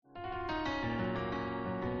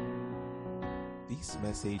This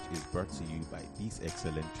message is brought to you by This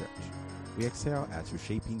Excellent Church. We excel at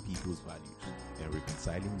reshaping people's values and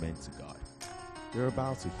reconciling men to God. You're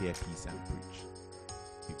about to hear peace and preach.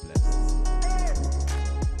 Be blessed.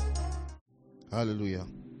 Hallelujah.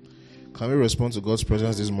 Can we respond to God's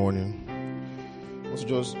presence this morning? Let's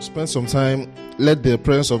just spend some time. Let the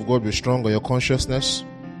presence of God be strong on your consciousness.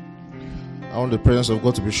 I want the presence of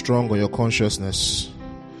God to be strong on your consciousness.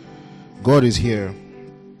 God is here.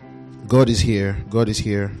 God is here. God is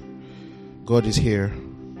here. God is here.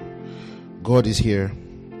 God is here.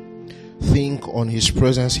 Think on His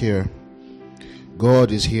presence here.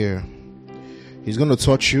 God is here. He's going to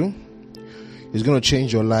touch you. He's going to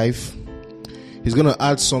change your life. He's going to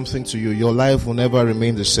add something to you. Your life will never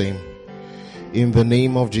remain the same. In the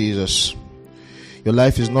name of Jesus. Your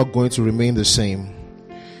life is not going to remain the same.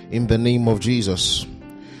 In the name of Jesus.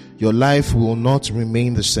 Your life will not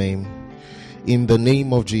remain the same. In the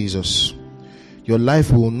name of Jesus. Your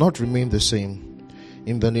life will not remain the same.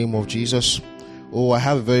 In the name of Jesus. Oh, I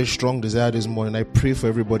have a very strong desire this morning. I pray for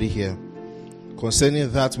everybody here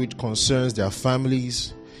concerning that which concerns their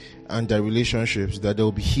families and their relationships, that there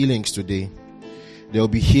will be healings today. There will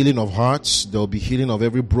be healing of hearts. There will be healing of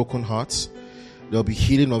every broken heart. There will be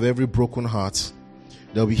healing of every broken heart.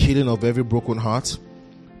 There will be healing of every broken heart.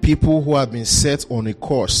 People who have been set on a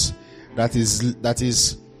course that is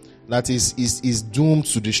doomed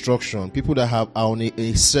to destruction. People that are on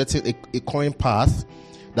a certain current path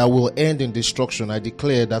that will end in destruction. I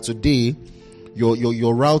declare that today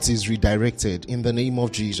your route is redirected in the name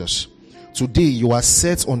of Jesus. Today you are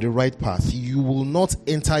set on the right path. You will not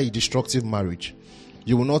enter a destructive marriage.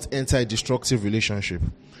 You will not enter a destructive relationship.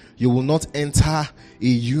 You will not enter a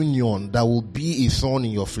union that will be a thorn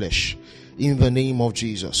in your flesh. In the name of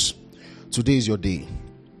Jesus. Today is your day.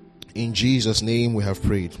 In Jesus' name we have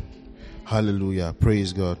prayed. Hallelujah.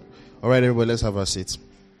 Praise God. All right, everybody, let's have our seats.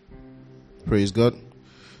 Praise God.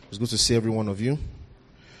 It's good to see every one of you.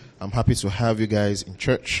 I'm happy to have you guys in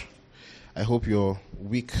church. I hope your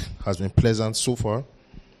week has been pleasant so far.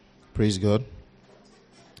 Praise God.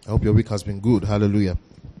 I hope your week has been good. Hallelujah.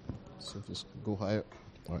 So just go higher.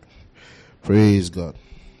 All right. Praise God.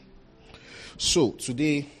 So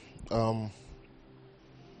today, okay,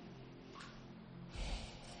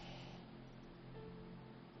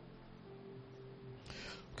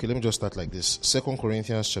 let me just start like this. 2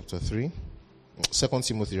 Corinthians chapter 3. 2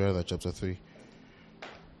 Timothy rather, chapter 3.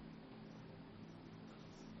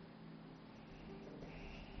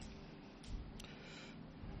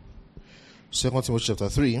 Second Timothy chapter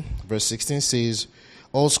 3, verse 16 says,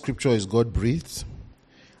 all scripture is God-breathed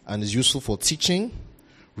and is useful for teaching,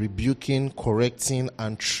 rebuking, correcting,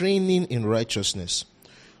 and training in righteousness,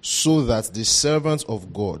 so that the servant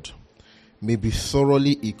of God may be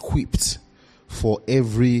thoroughly equipped for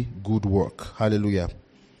every good work. Hallelujah.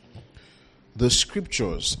 The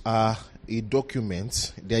scriptures are a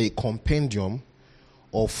document, they are a compendium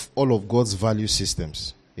of all of God's value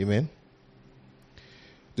systems. Amen.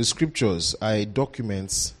 The scriptures are a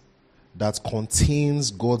document that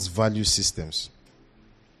contains God's value systems.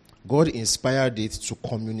 God inspired it to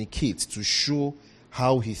communicate, to show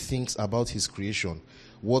how He thinks about His creation,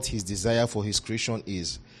 what His desire for His creation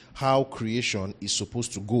is, how creation is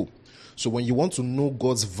supposed to go. So when you want to know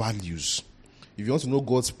God's values, if you want to know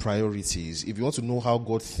God's priorities, if you want to know how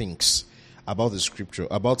God thinks about the scripture,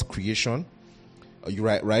 about creation,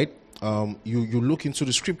 you look into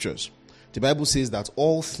the scriptures. The Bible says that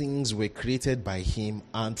all things were created by Him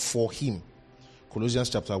and for Him. Colossians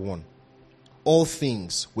chapter 1. All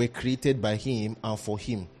things were created by Him and for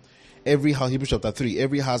Him. Every house, Hebrews chapter 3,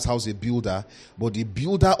 every house has a builder, but the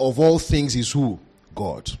builder of all things is who?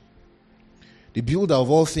 God. The builder of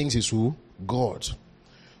all things is who? God.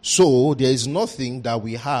 So there is nothing that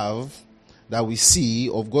we have, that we see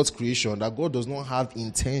of God's creation that God does not have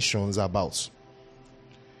intentions about.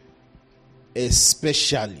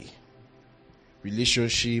 Especially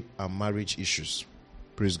relationship and marriage issues.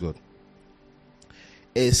 Praise God.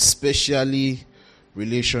 Especially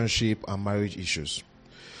relationship and marriage issues.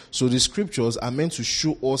 So the scriptures are meant to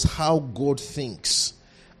show us how God thinks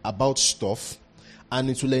about stuff, and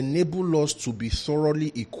it will enable us to be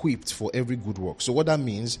thoroughly equipped for every good work. So what that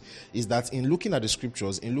means is that in looking at the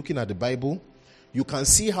scriptures, in looking at the Bible, you can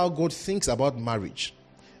see how God thinks about marriage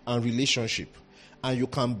and relationship. And you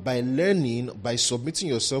can, by learning, by submitting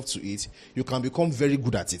yourself to it, you can become very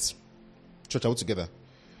good at it. Church, all together.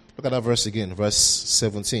 Look at that verse again, verse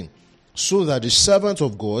 17. So that the servant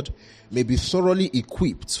of God may be thoroughly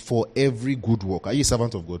equipped for every good work. Are you a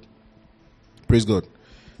servant of God? Praise God.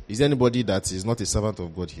 Is there anybody that is not a servant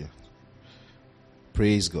of God here?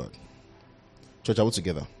 Praise God. Church, are we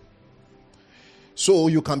together? So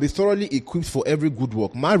you can be thoroughly equipped for every good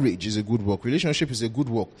work. Marriage is a good work. Relationship is a good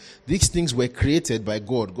work. These things were created by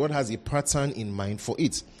God. God has a pattern in mind for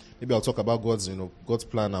it. Maybe I'll talk about God's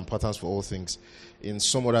plan and patterns for all things in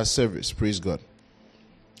some other service. Praise God.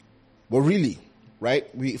 But really, right,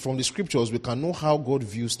 from the scriptures, we can know how God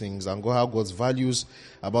views things and how God's values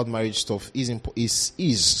about marriage stuff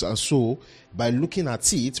is. And so, by looking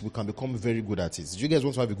at it, we can become very good at it. Do you guys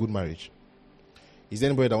want to have a good marriage? Is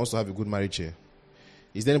there anybody that wants to have a good marriage here?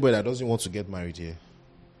 Is there anybody that doesn't want to get married here?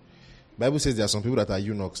 Bible says there are some people that are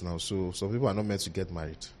eunuchs now, so some people are not meant to get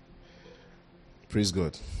married. Praise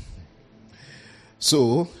God.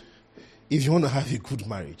 So, if you want to have a good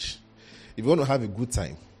marriage, if you want to have a good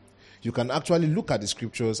time, you can actually look at the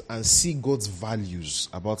scriptures and see God's values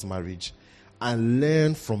about marriage and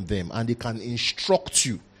learn from them, and they can instruct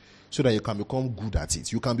you so that you can become good at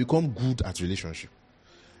it. You can become good at relationship.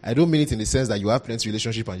 I don't mean it in the sense that you have plenty of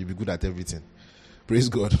relationship and you'll be good at everything. Praise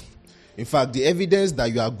God. In fact, the evidence that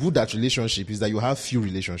you are good at relationship is that you have few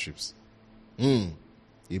relationships.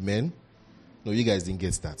 Amen? No, you guys didn't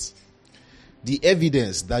get that. The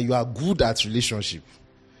evidence that you are good at relationship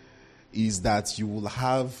is that you will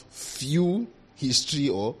have few history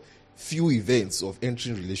or few events of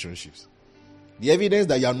entering relationships. The evidence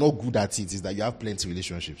that you are not good at it is that you have plenty of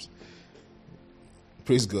relationships.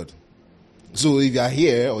 Praise God. So if you are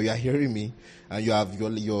here or you are hearing me and you have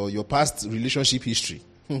your past relationship history,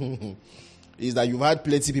 is that you've had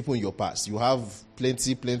plenty people in your past. You have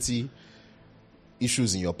plenty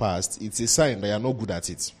issues in your past. It's a sign that you are not good at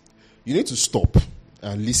it. You need to stop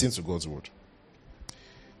and listen to God's word.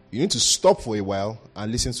 You need to stop for a while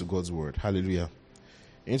and listen to God's word. Hallelujah.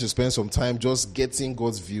 You need to spend some time just getting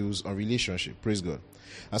God's views on relationship. Praise God.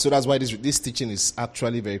 And so that's why this teaching is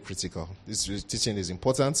actually very critical. This teaching is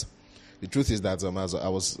important. The truth is that when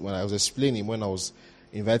I was explaining, when I was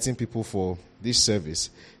inviting people for this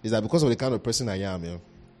service, is that because of the kind of person I am,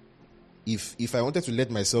 if I wanted to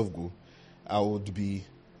let myself go, I would be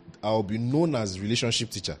known as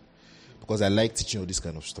relationship teacher because I like teaching all this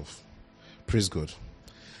kind of stuff. Praise God.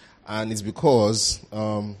 And it's because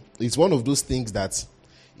it's one of those things that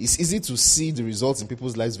it's easy to see the results in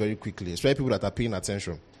people's lives very quickly, especially people that are paying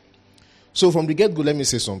attention. So from the get-go, let me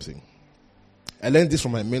say something. I learned this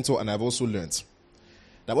from my mentor, and I've also learned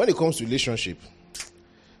that when it comes to relationship,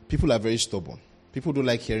 people are very stubborn. People don't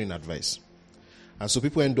like hearing advice. And so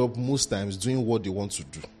people end up most times doing what they want to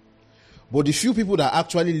do. But the few people that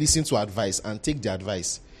actually listen to advice and take the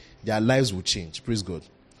advice, their lives will change. Praise God.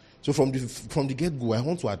 So from the get-go, I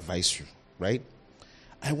want to advise you, right?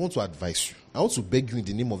 I want to advise you. I want to beg you in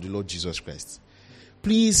the name of the Lord Jesus Christ.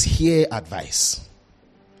 Please hear advice.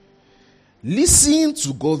 Listen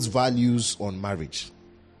to God's values on marriage.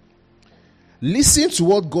 Listen to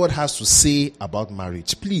what God has to say about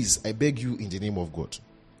marriage. Please, I beg you in the name of God.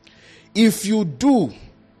 If you do,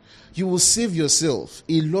 you will save yourself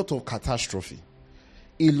a lot of catastrophe,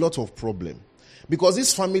 a lot of problem. Because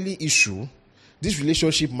this family issue, this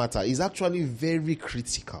relationship matter is actually very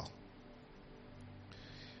critical.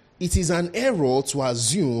 It is an error to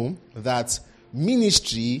assume that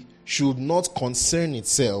ministry should not concern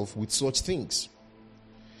itself with such things.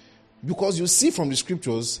 Because you see from the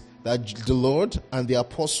scriptures that the Lord and the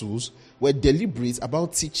apostles were deliberate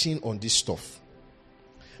about teaching on this stuff.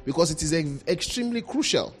 Because it is extremely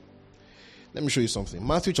crucial. Let me show you something.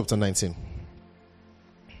 Matthew chapter 19.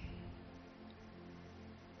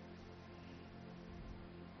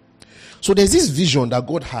 So there's this vision that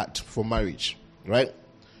God had for marriage, right?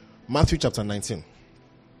 Matthew chapter 19.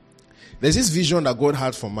 There's this vision that God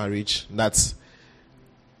had for marriage that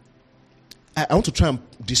I want to try and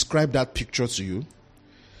describe that picture to you.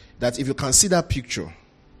 That if you can see that picture,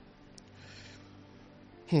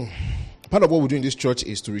 part of what we do in this church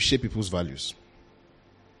is to reshape people's values.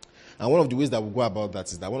 And one of the ways that we go about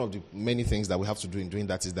that is that one of the many things that we have to do in doing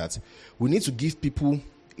that is that we need to give people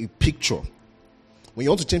a picture. When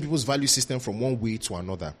you want to change people's value system from one way to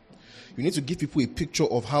another, you need to give people a picture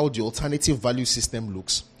of how the alternative value system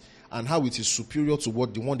looks and how it is superior to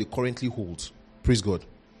what the one they currently hold. Praise God.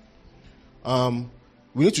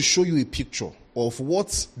 We need to show you a picture of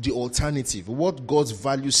what the alternative, what God's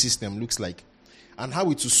value system looks like and how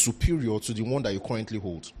it is superior to the one that you currently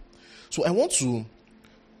hold. So I want to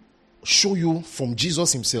show you from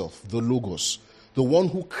Jesus himself, the Logos, the one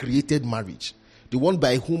who created marriage, the one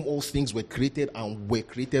by whom all things were created and were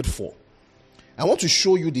created for. I want to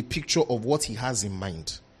show you the picture of what he has in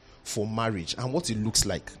mind for marriage and what it looks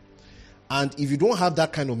like. And if you don't have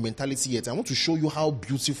that kind of mentality yet, I want to show you how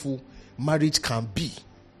beautiful marriage can be.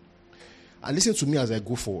 And listen to me as I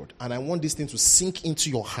go forward. And I want this thing to sink into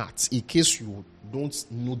your heart in case you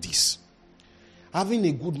don't know this. Having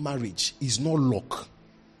a good marriage is not luck.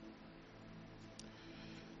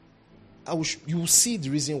 You will see the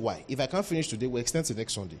reason why. If I can't finish today, we'll extend to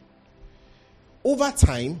next Sunday. Over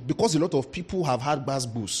time, because a lot of people have had bad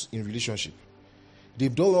boosts in relationship,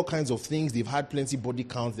 they've done all kinds of things, they've had plenty body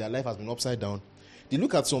counts, their life has been upside down. They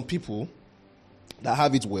look at some people that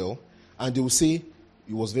have it well, and they will say,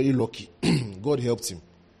 he was very lucky. God helped him.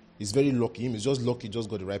 He's very lucky. He's just lucky, just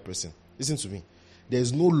got the right person. Listen to me.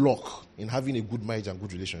 There's no luck in having a good marriage and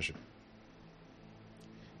good relationship.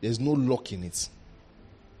 There's no luck in it.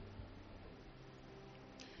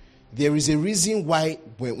 There is a reason why,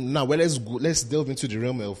 let's delve into the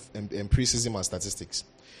realm of empiricism and statistics.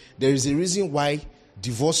 There is a reason why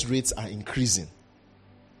divorce rates are increasing.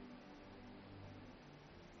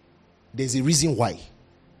 There's a reason why.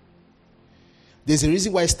 There's a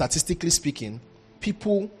reason why, statistically speaking,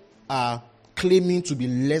 people are claiming to be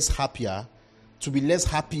less happy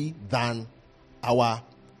than our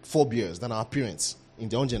forebears, than our parents in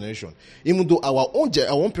their own generation. Even though our own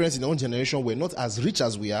parents in their own generation were not as rich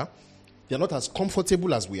as we are, they're not as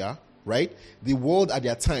comfortable as we are, right? The world at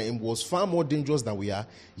their time was far more dangerous than we are.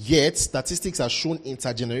 Yet, statistics have shown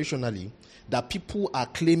intergenerationally that people are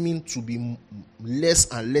claiming to be less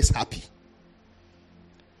and less happy.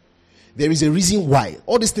 There is a reason why.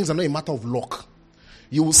 All these things are not a matter of luck.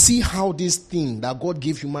 You will see how this thing that God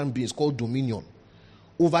gave human beings called dominion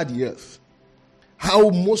over the earth, how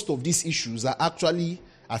most of these issues are actually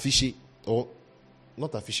it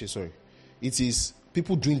is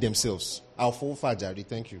people doing themselves. Our forefather, Jerry,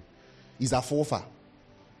 thank you. Is our forefather.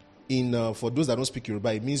 For those that don't speak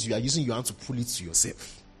Yoruba, it means you are using your hand to pull it to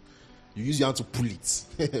yourself. You use your hand to pull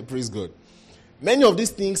it. Praise God. Many of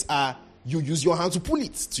these things are you use your hand to pull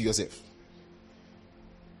it to yourself.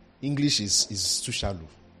 English is too shallow.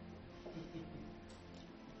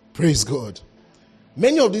 Praise God.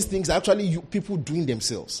 Many of these things are actually people doing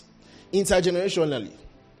themselves. Intergenerationally.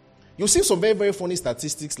 You'll see some very, very funny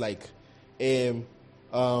statistics like like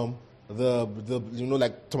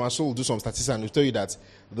Thomas Sowell will do some statistics and he'll tell you that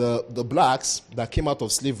the blacks that came out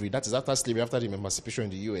of slavery, that is after slavery, after the emancipation in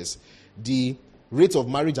the US, the rate of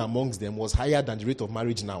marriage amongst them was higher than the rate of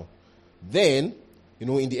marriage now. Then,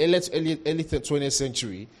 in the early 20th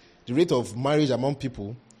century, the rate of marriage among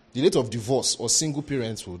people, the rate of divorce or single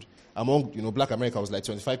parenthood among, black America was like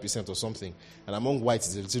 25% or something. And among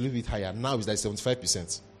whites, it's a little bit higher. Now it's like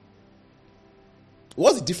 75%.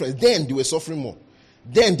 What's the difference? Then they were suffering more.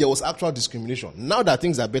 Then there was actual discrimination. Now that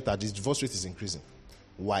things are better, the divorce rate is increasing.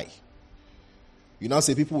 Why? You now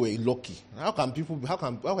say people were lucky. How can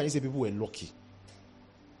you say people were lucky?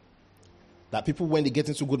 That people, when they get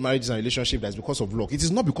into good marriages and relationships, that's because of luck. It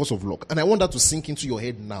is not because of luck. And I want that to sink into your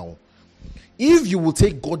head now. If you will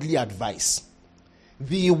take godly advice,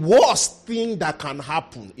 the worst thing that can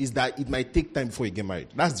happen is that it might take time before you get married.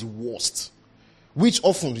 That's the worst. Which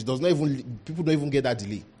often people don't even get that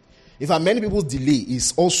delay. In fact, many people's delay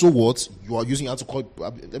is also what you are using your hand to call.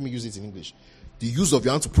 Let me use it in English. The use of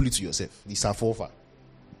your hand to pull it to yourself. The safofa.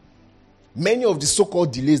 Many of the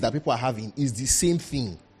so-called delays that people are having is the same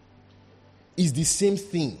thing. Is the same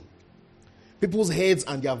thing. People's heads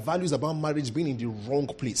and their values about marriage being in the wrong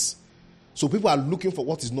place. So people are looking for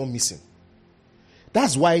what is not missing.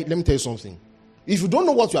 That's why, let me tell you something. If you don't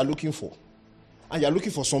know what you are looking for, and you are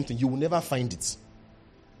looking for something, you will never find it.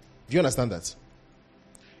 Do you understand that?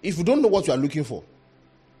 If you don't know what you are looking for,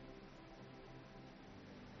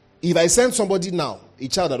 if I send somebody now, a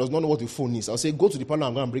child that does not know what the phone is, I'll say, go to the parlor,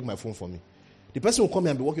 I'm going to bring my phone for me. The person will come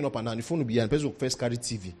here and be walking up and down. The phone will be here, and the person will first carry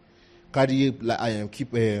TV. Carry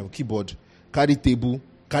keyboard, carry table,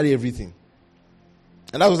 carry everything.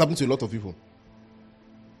 And that's what's happening to a lot of people.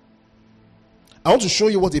 I want to show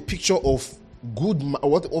you what a picture of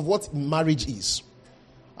what marriage is.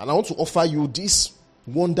 And I want to offer you this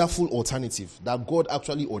wonderful alternative that God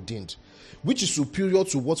actually ordained, which is superior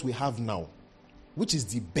to what we have now, which is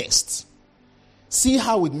the best. See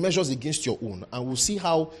how it measures against your own, and we'll see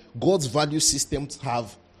how God's value systems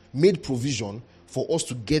have made provision for us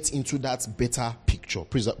to get into that better picture.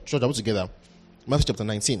 Praise the church, all together. Matthew chapter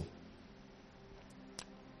 19.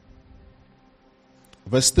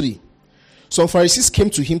 Verse 3. Some Pharisees came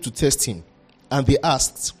to him to test him, and they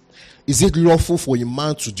asked, is it lawful for a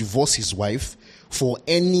man to divorce his wife for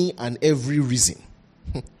any and every reason?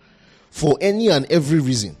 For any and every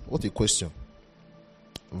reason. What a question.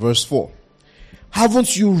 Verse 4.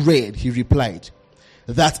 Haven't you read, he replied,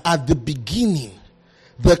 that at the beginning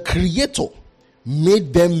the Creator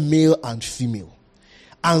made them male and female,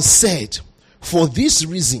 and said, for this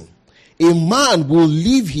reason, a man will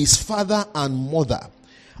leave his father and mother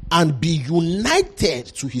and be united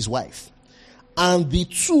to his wife, and the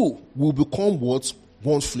two will become what?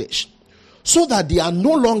 One flesh. So that they are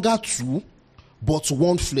no longer two, but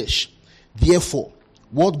one flesh. Therefore,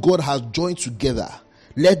 what God has joined together,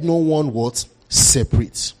 let no one what?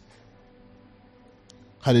 Separate.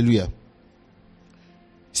 Hallelujah.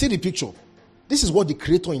 See the picture. This is what the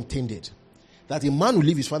Creator intended. That a man will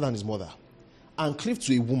leave his father and his mother and cleave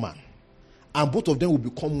to a woman. And both of them will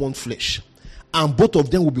become one flesh. And both of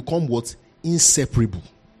them will become what? Inseparable.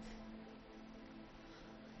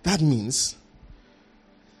 That means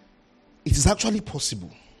it is actually possible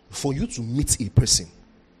for you to meet a person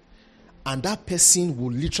and that person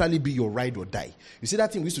will literally be your ride or die. You see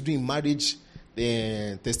that thing we used to do in marriage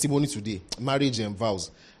testimony today, marriage and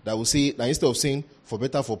vows, that will say that instead of saying for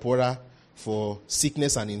better, for poorer, for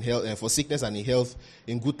sickness and in health, for sickness and in health,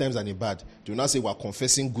 in good times and in bad, do not say we are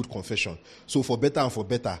confessing good confession. So for better and for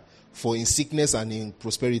better, for in sickness and in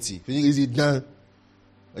prosperity. Is it done?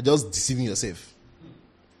 Just deceiving yourself.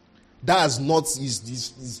 That is not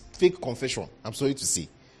is fake confession. I'm sorry to say,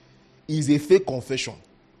 is a fake confession.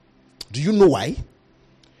 Do you know why?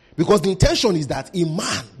 Because the intention is that a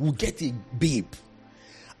man will get a babe,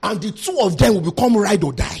 and the two of them will become ride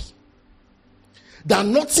or die. That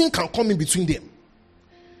nothing can come in between them.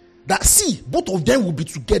 That see, both of them will be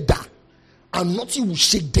together and nothing will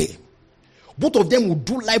shake them. Both of them will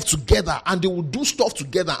do life together and they will do stuff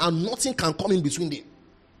together and nothing can come in between them.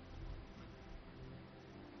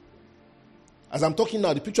 As I'm talking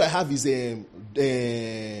now, the picture I have is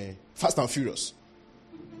Fast and Furious.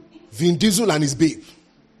 Vin Diesel and his babe.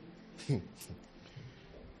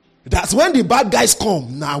 That's when the bad guys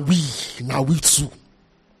come. Now we too.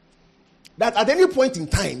 That at any point in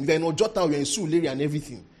time, they're in Ojota, you're in Surulere and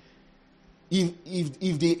everything.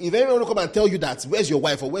 If anyone come and tell you that, where's your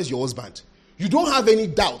wife or where's your husband? You don't have any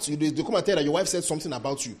doubt. They come and tell you that your wife said something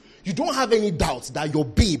about you. You don't have any doubt that your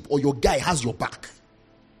babe or your guy has your back.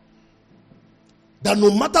 That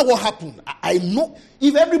no matter what happened, I know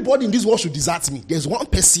if everybody in this world should desert me, there's one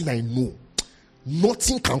person I know.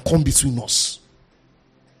 Nothing can come between us.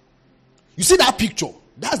 You see that picture?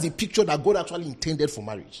 That's the picture that God actually intended for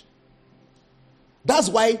marriage. That's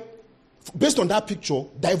why, based on that picture,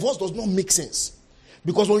 divorce does not make sense.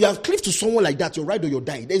 Because when you have cleaved to someone like that, you're right or you're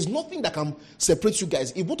dying. There's nothing that can separate you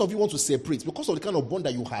guys. If both of you want to separate, because of the kind of bond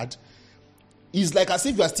that you had, it's like as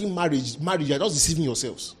if you are still married, you're just deceiving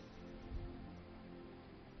yourselves.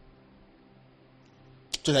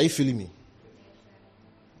 So are you feeling me?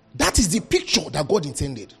 That is the picture that God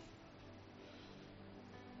intended.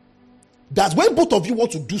 That when both of you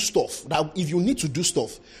want to do stuff, that if you need to do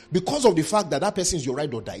stuff, because of the fact that that person is your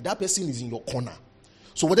ride or die, that person is in your corner.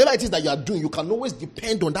 So whatever it is that you are doing, you can always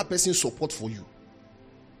depend on that person's support for you.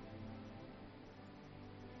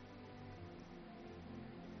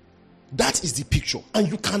 That is the picture. And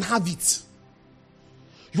you can have it.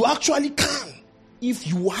 You actually can, if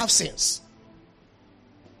you have sense.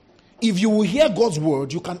 If you will hear God's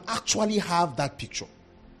word, you can actually have that picture.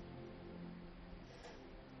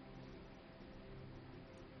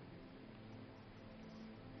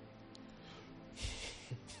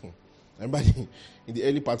 Remember in the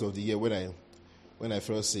early part of the year when I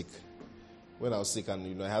fell sick, when I was sick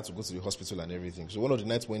and I had to go to the hospital and everything. So one of the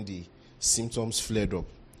nights when the symptoms flared up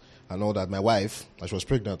and all that, my wife, as she was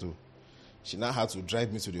pregnant too, she now had to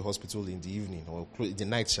drive me to the hospital in the evening or the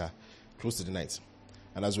night, close to the night.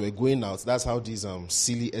 And as we were going out, that's how these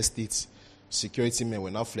silly estate security men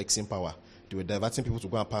were now flexing power. They were diverting people to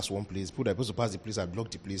go and pass one place. People that were supposed to pass the place had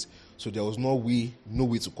blocked the place. So there was no way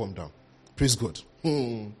to come down. Praise God.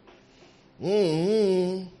 You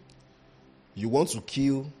want to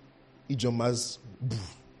kill Ijeoma's boo.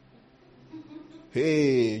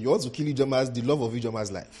 Hey, you want to kill Ijeoma's, the love of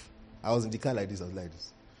Ijeoma's life. I was in the car like this,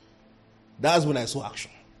 That's when I saw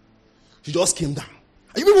action. She just came down.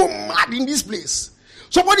 Are you people mad in this place?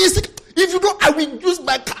 Somebody is sick. If you don't, I will use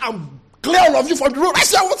my car and clear all of you from the road. I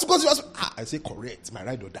say, I want to go to your hospital. I say, correct, my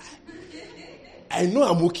ride or die. I know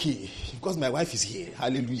I'm okay because my wife is here.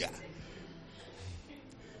 Hallelujah.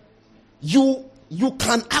 You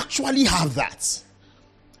can actually have that.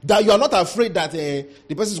 That you are not afraid that the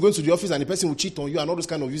person is going to the office and the person will cheat on you and all those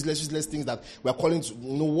kind of useless things that we are calling to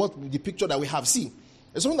what the picture that we have. See,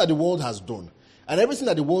 it's something that the world has done. And everything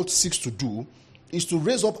that the world seeks to do is to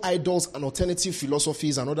raise up idols and alternative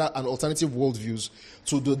philosophies and alternative worldviews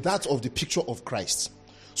to that of the picture of Christ.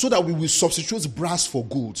 So that we will substitute brass for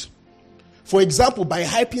gold. For example, by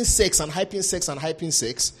hyping sex,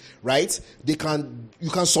 right? You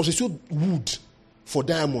can substitute wood for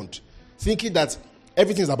diamond, thinking that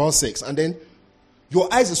everything is about sex, and then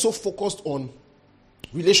your eyes are so focused on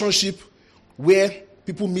relationship where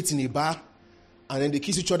people meet in a bar And then they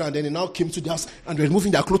kiss each other, and then they now came to the house, and they were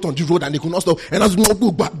removing their clothes on the road, and they could not stop. And I was not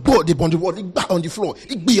go back, go they on the road, back on the floor,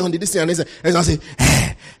 be on the this thing, and I say,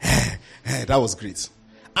 that was great.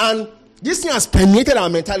 And this thing has permeated our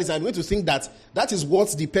mentality, and we to think that is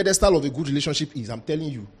what the pedestal of a good relationship is. I'm telling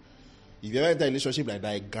you, if you ever enter a relationship like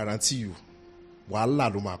that, I guarantee you, you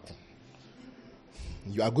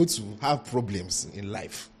are going to have problems in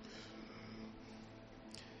life.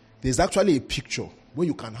 There's actually a picture where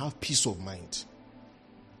you can have peace of mind.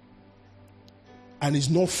 And it's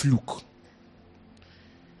not fluke.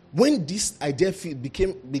 When this idea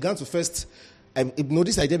began to first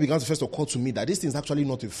occur to me that this thing is actually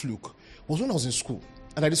not a fluke, was when I was in school.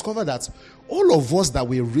 And I discovered that all of us that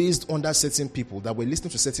were raised under certain people, that were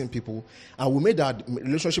listening to certain people, and we made our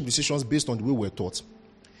relationship decisions based on the way we were taught,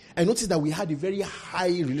 I noticed that we had a very high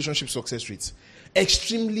relationship success rate.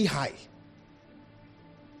 Extremely high.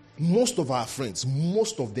 Most of our friends,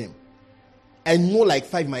 most of them, I know like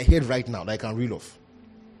 5 in my head right now that I can reel off,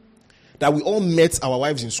 that we all met our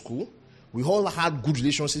wives in school, we all had good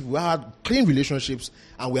relationships, we had clean relationships,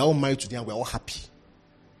 and we are all married today and we are all happy.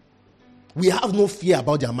 We have no fear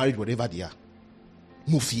about their marriage, whatever they are.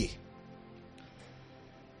 No fear.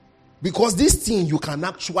 Because this thing, you can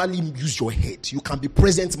actually use your head. You can be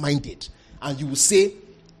present-minded. And you will say,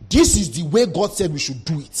 this is the way God said we should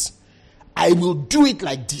do it. I will do it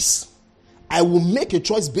like this. I will make a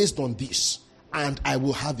choice based on this. And I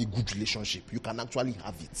will have a good relationship. You can actually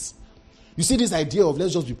have it. You see this idea of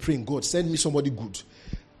let's just be praying, God, send me somebody good.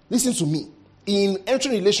 Listen to me. In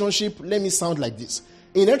entering a relationship, let me sound like this.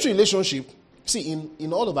 In entering a relationship, see,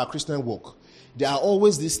 in all of our Christian work, there are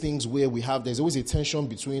always these things where there's always a tension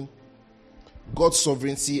between God's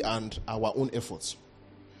sovereignty and our own efforts.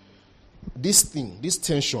 This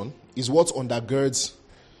tension is what undergirds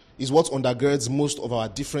most of our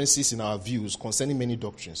differences in our views concerning many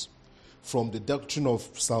doctrines. From the doctrine of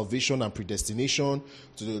salvation and predestination,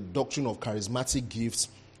 to the doctrine of charismatic gifts,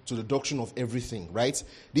 to the doctrine of everything, right?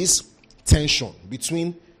 This tension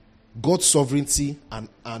between God's sovereignty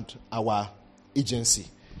and our agency,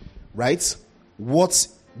 right?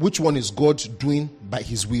 Which one is God doing by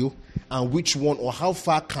his will, and which one, or how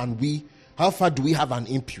far do we have an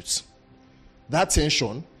input? That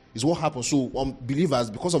tension is what happens. So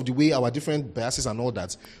believers, because of the way our different biases and all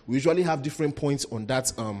that, we usually have different points on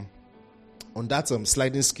that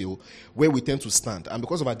sliding scale where we tend to stand. And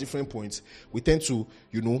because of our different points, we tend to,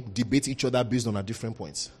 debate each other based on our different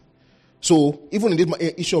points. So even in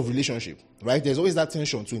this issue of relationship, right, there's always that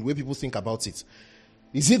tension to the way people think about it.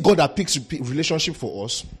 Is it God that picks relationship for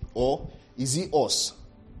us, or is it us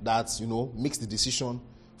that, makes the decision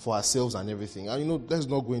for ourselves and everything? And, let's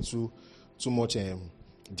not go into too much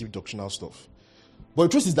deep doctrinal stuff. But the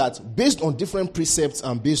truth is that based on different precepts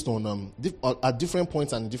and based on at different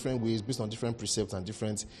points and in different ways, based on different precepts and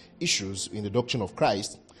different issues in the doctrine of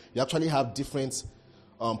Christ, you actually have different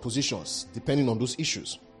positions depending on those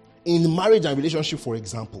issues. In marriage and relationship, for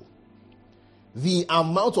example, the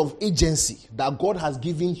amount of agency that God has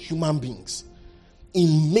given human beings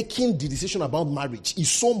in making the decision about marriage is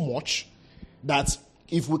so much that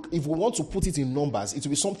if we want to put it in numbers, it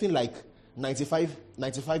will be something like 95%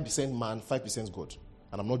 man, 5% God.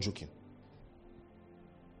 And I'm not joking.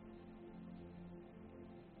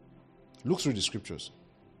 Look through the scriptures.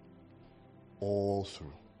 All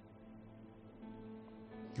through.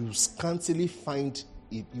 You scantily find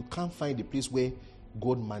it. You can't find a place where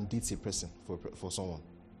God mandates a person for someone.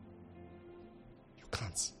 You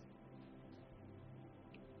can't.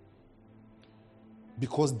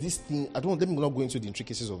 Because this thing, let me not go into the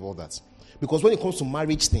intricacies of all that. Because when it comes to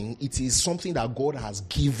marriage thing, it is something that God has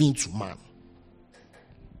given to man.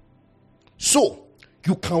 So,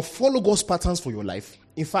 you can follow God's patterns for your life.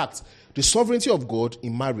 In fact, the sovereignty of God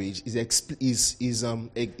in marriage is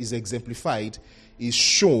exemplified, is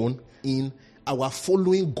shown in our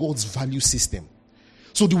following God's value system.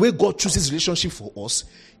 So the way God chooses relationship for us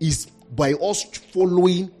is by us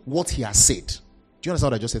following what he has said. Do you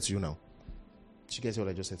understand what I just said to you now? Did you guys hear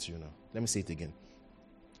what I just said to you now? Let me say it again.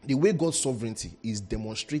 The way God's sovereignty is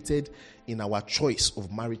demonstrated in our choice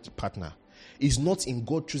of marriage partner is not in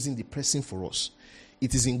God choosing the person for us.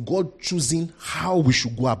 It is in God choosing how we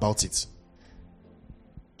should go about it.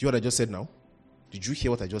 Do you hear what I just said now? Did you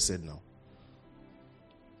hear what I just said now?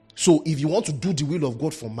 So if you want to do the will of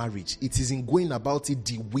God for marriage, it is in going about it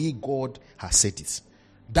the way God has said it.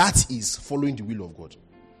 That is following the will of God.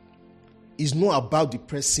 It's not about the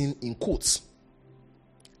person in quotes.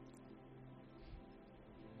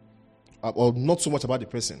 Or not so much about the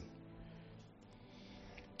person.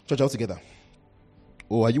 Church, all together.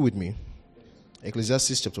 Oh, are you with me?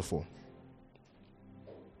 Ecclesiastes chapter 4.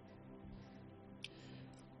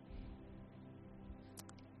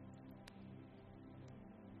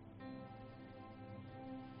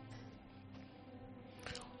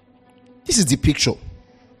 This is the picture.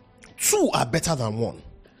 Two are better than one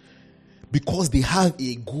because they have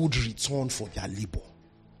a good return for their labor.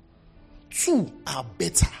 Two are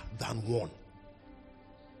better than one.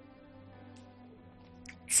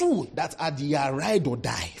 Two that are the ride or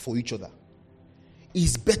die for each other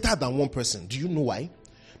is better than one person. Do you know why?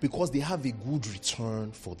 Because they have a good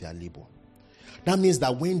return for their labor. That means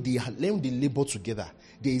that when they labor together,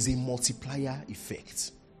 there is a multiplier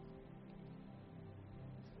effect.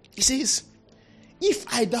 He says, if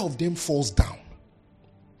either of them falls down,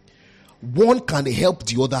 one can help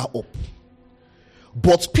the other up.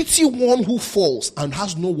 But pity one who falls and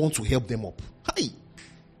has no one to help them up. Hi.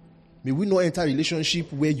 May we not enter a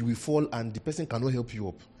relationship where you will fall and the person cannot help you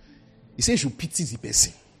up. He says you pity the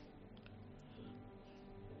person.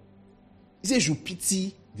 He says you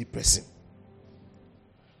pity the person.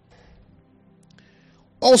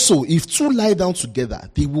 Also, if two lie down together,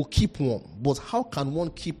 they will keep warm. But how can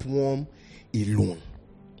one keep warm alone?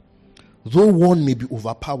 Though one may be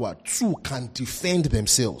overpowered, two can defend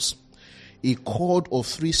themselves. A cord of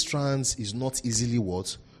 3 strands is not easily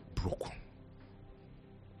what? Broken.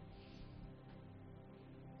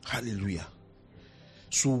 Hallelujah.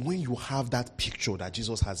 So when you have that picture that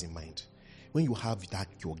Jesus has in mind, when you have that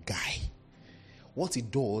your guy, what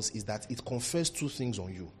it does is that it confers 2 things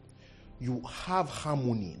on you. You have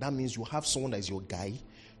harmony. That means you have someone that is your guy.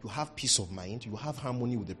 You have peace of mind. You have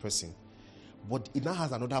harmony with the person. But it now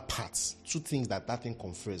has another part. 2 things that thing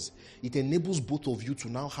confers. It enables both of you to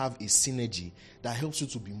now have a synergy that helps you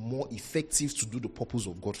to be more effective to do the purpose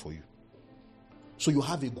of God for you. So you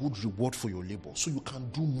have a good reward for your labor. So you can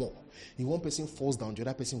do more. If one person falls down, the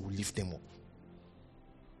other person will lift them up.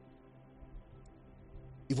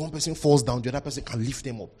 If one person falls down, the other person can lift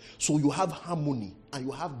them up. So you have harmony and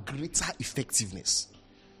you have greater effectiveness.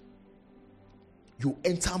 You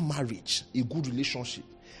enter marriage, a good relationship,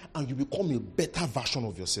 and you become a better version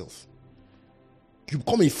of yourself. You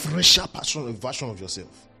become a fresher version of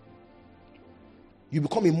yourself. You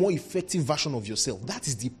become a more effective version of yourself. That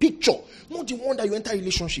is the picture. Not the one that you enter a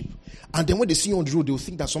relationship. And then when they see you on the road, they will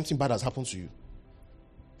think that something bad has happened to you.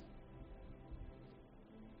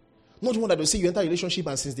 Not the one that they say you enter a relationship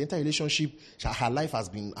and since they enter a relationship, her life has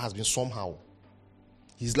been somehow.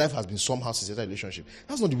 His life has been somehow since they enter a relationship.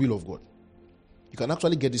 That's not the will of God. You can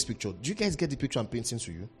actually get this picture. Do you guys get the picture I'm painting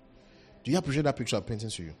to you? Do you appreciate that picture I'm painting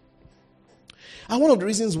to you? And one of the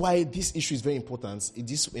reasons why this issue is very important,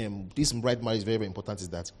 this right marriage is very, very important, is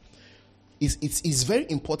that it's very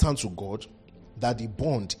important to God that the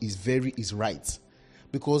bond is right.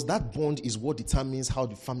 Because that bond is what determines how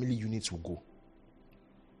the family units will go.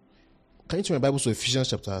 Can you turn your Bible to Ephesians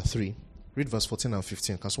chapter 3? Read verse 14 and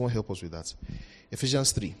 15. Can someone help us with that?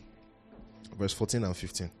 Ephesians 3, verse 14 and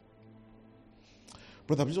 15.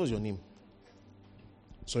 Brother, please, what's your name?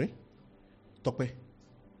 Sorry? Tope?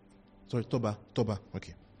 Sorry, Toba.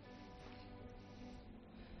 Okay.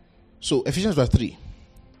 So, Ephesians chapter 3,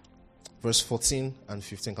 verse 14 and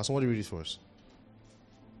 15. Can somebody read it for us?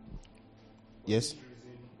 Yes?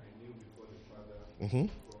 Mm-hmm.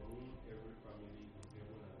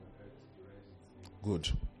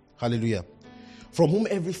 Good. Hallelujah. From whom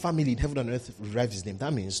every family in heaven and earth derives his name.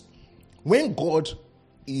 That means when God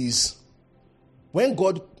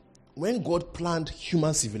planned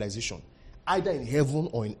human civilization, either in heaven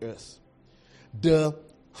or in earth, the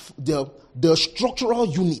structural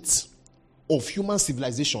unit of human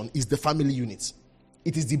civilization is the family unit.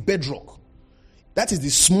 It is the bedrock. That is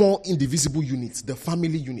the small indivisible unit, the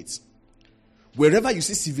family unit. Wherever you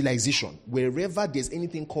see civilization, wherever there's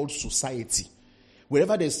anything called society,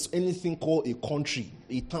 wherever there's anything called a country,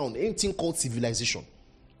 a town, anything called civilization,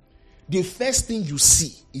 the first thing you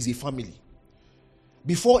see is a family.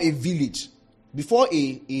 Before a village, before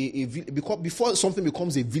something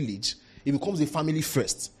becomes a village, it becomes a family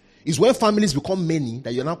first. It's when families become many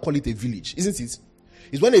that you now call it a village, isn't it?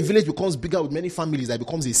 It's when a village becomes bigger with many families that it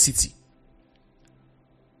becomes a city.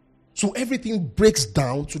 So everything breaks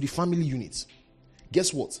down to the family unit.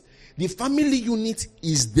 Guess what? The family unit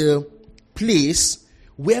is the place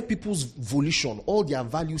where people's volition, all their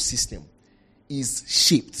value system is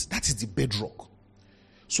shaped. That is the bedrock.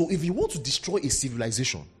 So if you want to destroy a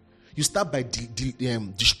civilization, you start by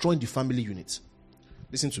destroying the family unit.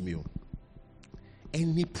 Listen to me.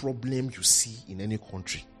 Any problem you see in any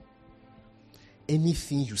country,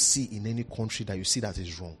 anything you see in any country that you see that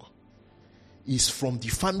is wrong, is from the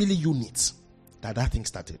family unit that thing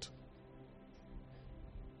started.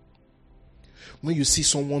 When you see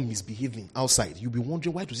someone misbehaving outside, you'll be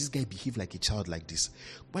wondering, why does this guy behave like a child like this?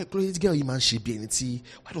 Why does this girl why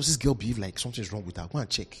does this girl behave like something's wrong with her? Go and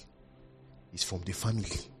check. It's from the family.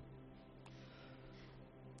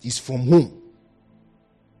 is from home.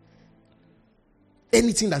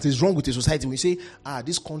 Anything that is wrong with a society, when you say,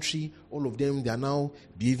 this country, all of them, they are now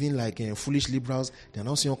behaving like foolish liberals, they are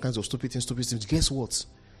now saying all kinds of stupid things. Guess what?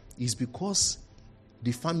 It's because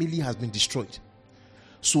the family has been destroyed.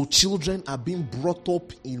 So children are being brought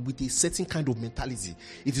up with a certain kind of mentality.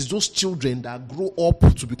 It is those children that grow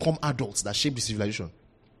up to become adults that shape the civilization.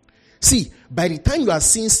 See, by the time you are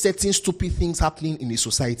seeing certain stupid things happening in a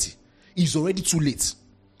society, it's already too late.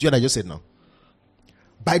 Do you know what I just said now?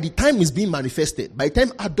 By the time it's being manifested, by the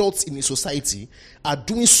time adults in a society are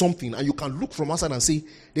doing something, and you can look from outside and say,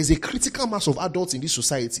 there's a critical mass of adults in this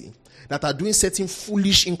society that are doing certain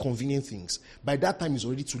foolish, inconvenient things. By that time, it's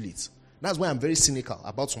already too late. That's why I'm very cynical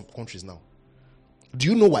about some countries now. Do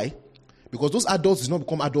you know why? Because those adults did not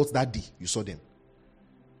become adults that day you saw them.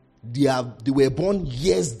 They were born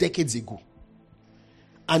decades ago.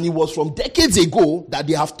 And it was from decades ago that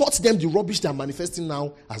they have taught them the rubbish they are manifesting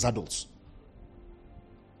now as adults.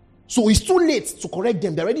 So it's too late to correct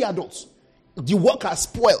them. They're already adults. The work has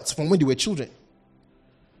spoiled from when they were children.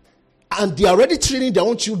 And they are already training their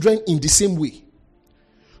own children in the same way.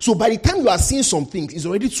 So by the time you are seeing some things, it's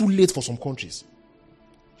already too late for some countries.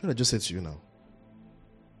 What I just said to you now.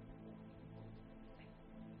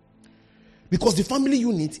 Because the family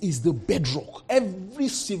unit is the bedrock. Every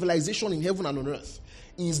civilization in heaven and on earth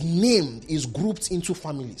is grouped into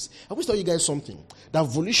families. I will tell you guys something. That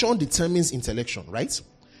volition determines intellection, right?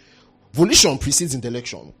 Volition precedes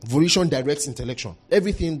intellection. Volition directs intellection.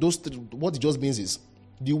 Everything, what it just means is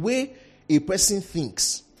the way a person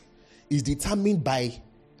thinks is determined by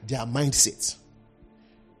their mindset.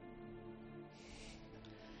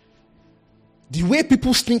 The way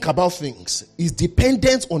people think about things is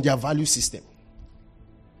dependent on their value system.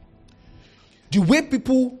 The way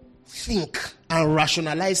people think and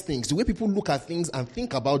rationalize things, the way people look at things and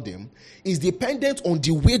think about them is dependent on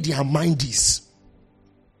the way their mind is.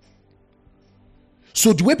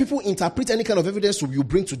 So the way people interpret any kind of evidence you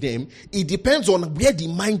bring to them, it depends on where the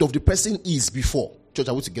mind of the person is before. Church,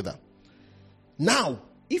 are we together? Now,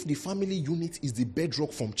 if the family unit is the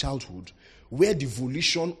bedrock from childhood, where the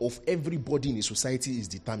volition of everybody in a society is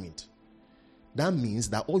determined, that means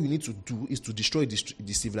that all you need to do is to destroy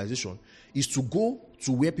the civilization, is to go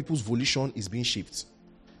to where people's volition is being shaped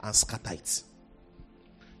and scatter it.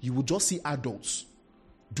 You will just see adults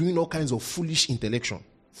doing all kinds of foolish intellection,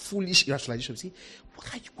 foolish rationalization. See,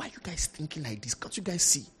 why are you guys thinking like this? Can't you guys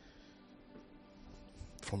see?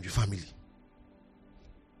 From your family.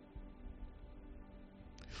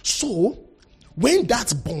 So, when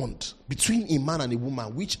that bond between a man and a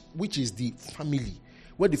woman, which is the family,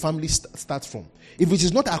 where the family starts from, if it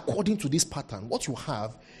is not according to this pattern, what you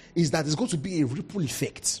have is that it's going to be a ripple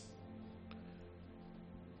effect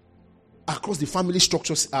across the family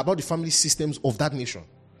structures, about the family systems of that nation,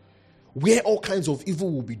 where all kinds of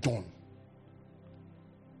evil will be done.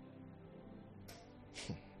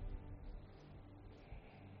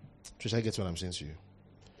 Should I get what I'm saying to you?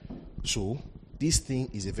 So, this thing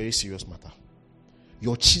is a very serious matter.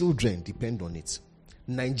 Your children depend on it.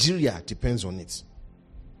 Nigeria depends on it.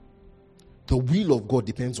 The will of God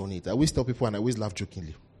depends on it. I always tell people, and I always laugh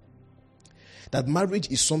jokingly, that marriage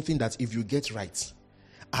is something that if you get right,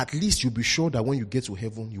 at least you'll be sure that when you get to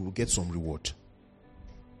heaven, you will get some reward.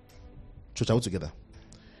 Church, are we together?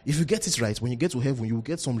 If you get it right, when you get to heaven, you will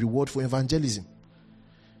get some reward for evangelism.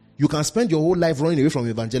 You can spend your whole life running away from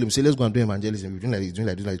evangelism. Say, let's go and do evangelism. You're doing like this, doing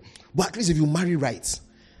like this, like this. But at least if you marry right,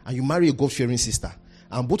 and you marry a God-fearing sister,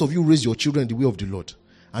 and both of you raise your children in the way of the Lord,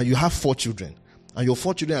 and you have 4 children, and your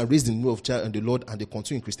 4 children are raised in the way of the Lord, and they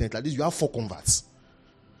continue in Christianity, like this, you have 4 converts.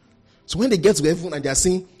 So when they get to heaven and they are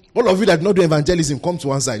saying, all of you that don't do evangelism, come to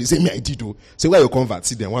one side. You say, me, I did. Say, where are your converts?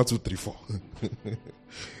 See them, 1, 2, 3, 4.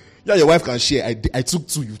 Yeah, your wife can share. I took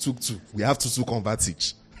 2, you took 2. We have 2 converts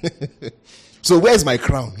each. So where's my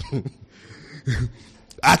crown?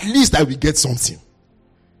 At least I will get something.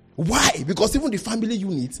 Why? Because even the family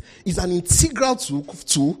unit is an integral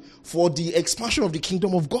tool for the expansion of the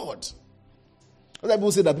kingdom of God. Other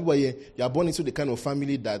people say that people you are born into the kind of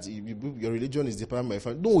family that your religion is determined by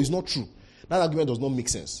family. No, it's not true. That argument does not make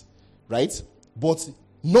sense. Right? But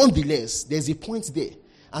nonetheless, there's a point there.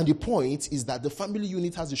 And the point is that the family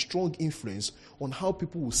unit has a strong influence on how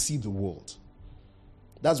people will see the world.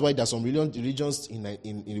 That's why there are some religions in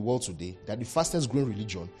the world today that are the fastest growing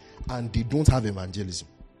religion and they don't have evangelism.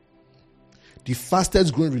 The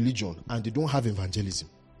fastest growing religion and they don't have evangelism.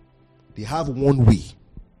 They have one way: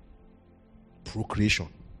 procreation.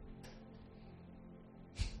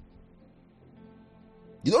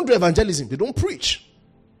 They don't do evangelism, they don't preach.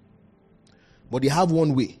 But they have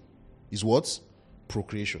one way. Is what?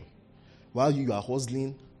 Procreation. While you are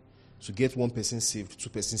hustling to get one person saved, two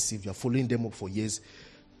persons saved. You are following them up for years,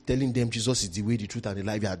 telling them Jesus is the way, the truth, and the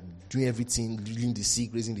life. You are doing everything, healing the sick,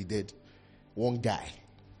 raising the dead. One guy,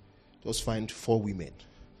 just find 4 women.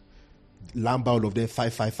 Lamb all of them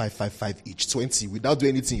 5 each, 20. Without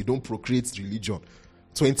doing anything, you don't procreate religion.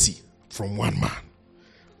 20 from one man.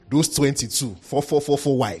 Those 22,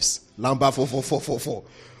 4 wives. Lamba 4.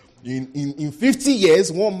 In 50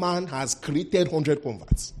 years, one man has created 100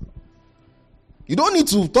 converts. You don't need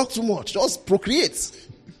to talk too much. Just procreate.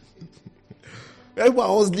 Everyone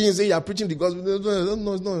was saying you are preaching the gospel.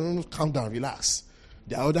 No, calm down, relax.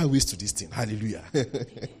 There are other ways to this thing. Hallelujah.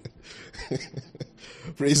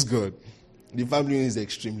 Praise God. The family is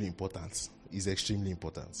extremely important. It's extremely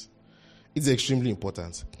important. It's extremely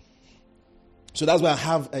important. So that's why I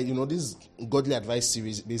have, this Godly Advice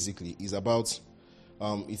series basically is about,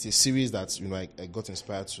 it's a series that, I got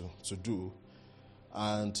inspired to do.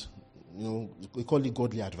 And, we call it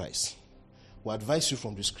Godly Advice. We advise you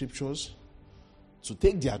from the scriptures to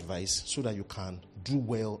take the advice so that you can do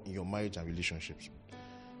well in your marriage and relationships.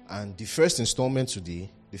 And the first installment today,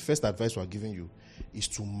 the first advice we're giving you is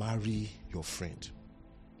to marry your friend.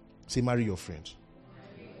 Say, marry your friend.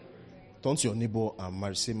 Turn to your neighbor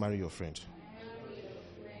and say, marry your friend.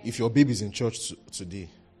 If your babe is in church today,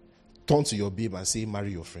 turn to your babe and say,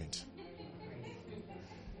 marry your friend.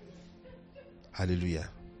 Hallelujah.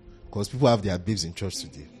 Because people have their babes in church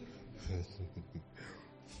today.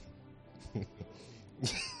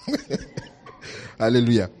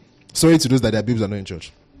 Hallelujah. Sorry to those that their babes are not in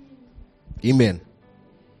church. Amen.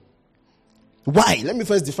 Why? Let me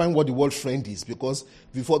first define what the word friend is, because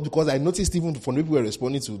I noticed even from people who were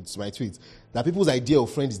responding to my tweet that people's idea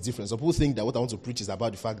of friend is different. Some people think that what I want to preach is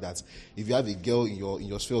about the fact that if you have a girl in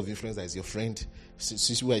your sphere of influence that is your friend,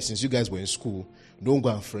 since you guys were in school, don't go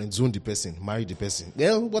and friend zone the person, marry the person.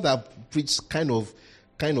 Well, what I preach kind of,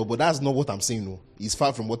 but that's not what I'm saying. No, it's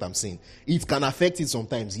far from what I'm saying. It can affect it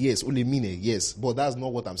sometimes, yes. Only mean yes, but that's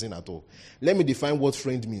not what I'm saying at all. Let me define what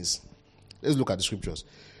friend means. Let's look at the scriptures.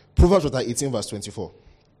 Proverbs chapter 18 verse 24.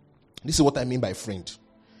 This is what I mean by friend.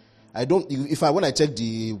 When I check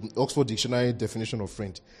the Oxford Dictionary definition of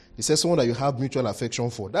friend, it says someone that you have mutual affection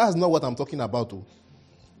for. That's not what I'm talking about.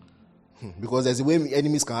 Because there's a way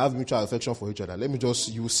enemies can have mutual affection for each other.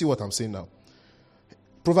 You will see what I'm saying now.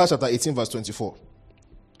 Proverbs chapter 18 verse 24.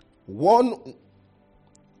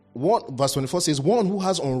 Verse 24 says, one who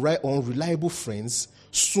has unreliable friends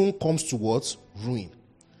soon comes to what? Ruin.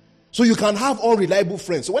 So you can have unreliable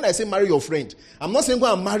friends. So when I say marry your friend, I'm not saying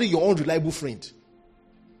go and marry your unreliable friend.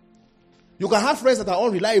 You can have friends that are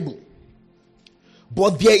unreliable.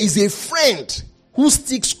 But there is a friend who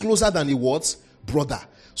sticks closer than a what? Brother.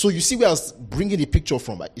 So you see where I was bringing the picture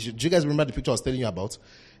from. Do you guys remember the picture I was telling you about?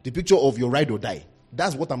 The picture of your ride or die.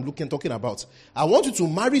 That's what I'm talking about. I want you to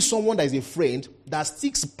marry someone that is a friend that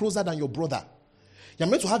sticks closer than your brother. You're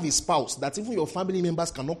meant to have a spouse that even your family members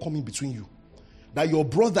cannot come in between you. That your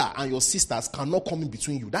brother and your sisters cannot come in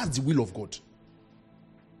between you. That's the will of God.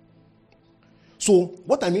 So,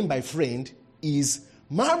 what I mean by friend is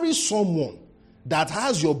marry someone that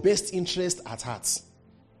has your best interest at heart.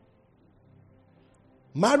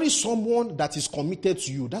 Marry someone that is committed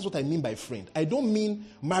to you. That's what I mean by friend. I don't mean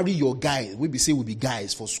marry your guy. We will be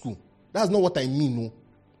guys for school. That's not what I mean, no.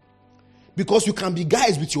 Because you can be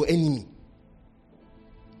guys with your enemy.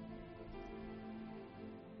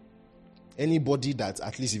 Anybody that,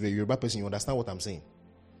 at least if you're a Yoruba person, you understand what I'm saying.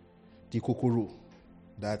 The kokoro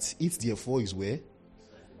that eats the efo is where?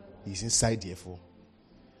 Is inside the efo.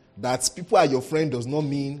 That people are your friend does not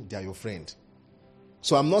mean they are your friend.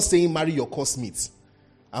 So I'm not saying marry your classmates.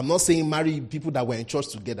 I'm not saying marry people that were in church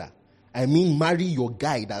together. I mean marry your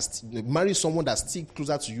guy, marry someone that sticks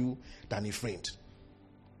closer to you than a friend.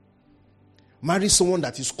 Marry someone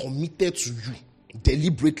that is committed to you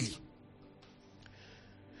deliberately.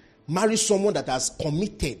 Marry someone that has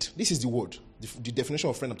committed. This is the word, the definition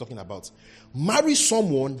of friend I'm talking about. Marry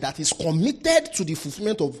someone that is committed to the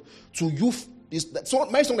fulfillment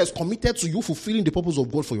marry someone that is committed to you fulfilling the purpose of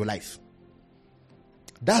God for your life.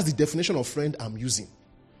 That's the definition of friend I'm using.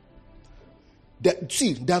 There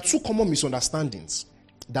are two common misunderstandings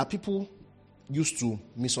that people use to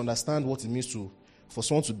misunderstand what it means for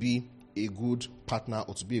someone to be a good partner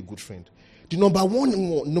or to be a good friend. The number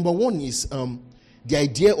one is the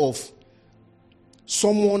idea of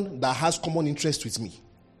someone that has common interest with me.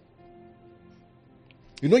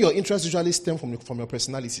 Your interests usually stem from your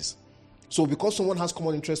personalities. So because someone has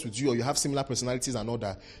common interest with you, or you have similar personalities and all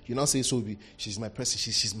that, you now say, she's my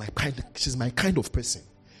person. She's my kind of person.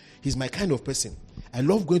 He's my kind of person. I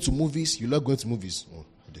love going to movies. You love going to movies. Oh,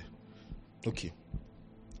 okay.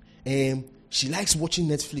 She likes watching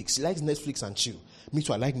Netflix. She likes Netflix and chill. Me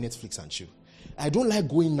too, I like Netflix and chill. I don't like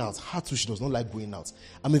going out. Her too, she does not like going out.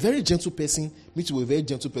 I'm a very gentle person. Me too, a very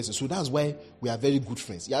gentle person. So that's why we are very good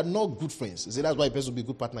friends. You are not good friends. You see, that's why a person will be a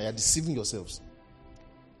good partner. You are deceiving yourselves.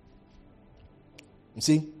 You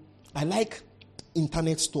see, I like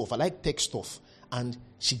internet stuff. I like tech stuff. And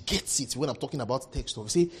she gets it when I'm talking about tech stuff. You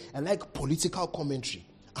see, I like political commentary.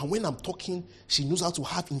 And when I'm talking, she knows how to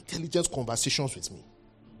have intelligent conversations with me.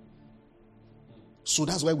 So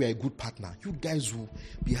that's why we are a good partner. You guys will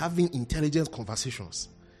be having intelligent conversations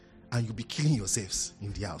and you'll be killing yourselves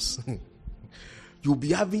in the house. You'll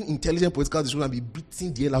be having intelligent political discussions and be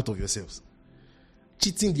beating the hell out of yourselves.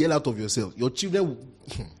 Cheating the hell out of yourself. Your children will...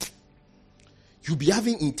 You'll be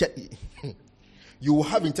having... You will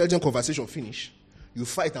have intelligent conversation, finish. You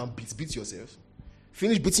fight and beat yourself.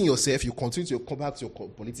 Finish beating yourself, you continue to come back to your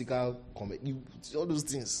political comment. All those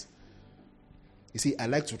things. You see, I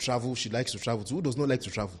like to travel, she likes to travel too. Who does not like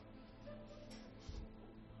to travel?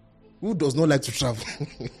 Who does not like to travel?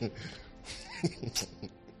 You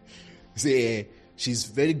see, she's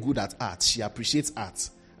very good at art. She appreciates art.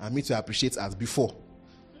 And me too, appreciate art before.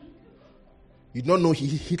 You don't know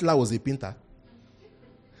Hitler was a painter?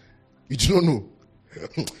 You don't know.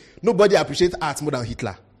 Nobody appreciates art more than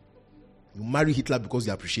Hitler. You marry Hitler because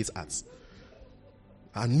you appreciate art.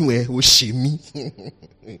 I know it was shame.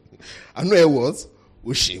 I know it was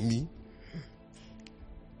shame.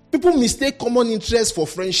 People mistake common interest for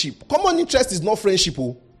friendship. Common interest is not friendship.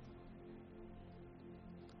 Oh.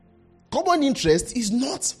 Common interest is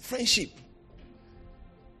not friendship.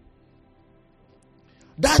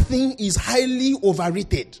 That thing is highly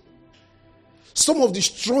overrated. Some of the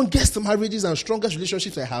strongest marriages and strongest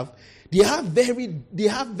relationships I have, they have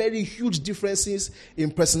very huge differences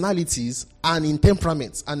in personalities and in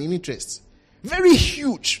temperaments and in interests. Very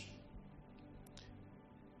huge.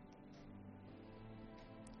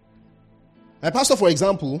 My pastor, for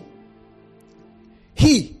example,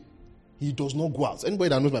 he does not go out. Anybody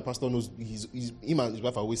that knows my pastor knows him and his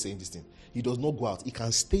wife are always saying this thing. He does not go out. He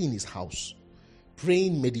can stay in his house,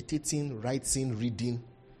 praying, meditating, writing, reading,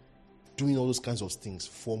 doing all those kinds of things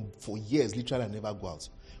for years, literally, and never go out.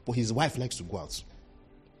 But his wife likes to go out.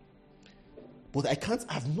 But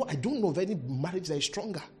I don't know of any marriage that is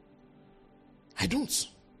stronger. I don't. So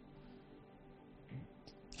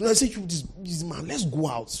I say, this man, let's go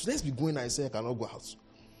out. Let's be going. I say, I cannot go out.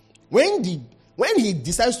 When he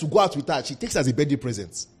decides to go out with her, she takes it as a birthday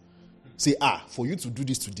present. Say, for you to do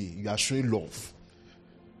this today, you are showing love.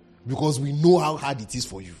 Because we know how hard it is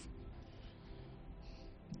for you.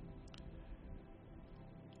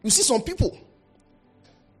 You see some people,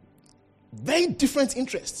 very different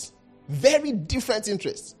interests. Very different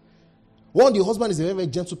interests. One, the husband is a very, very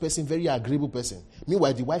gentle person, very agreeable person.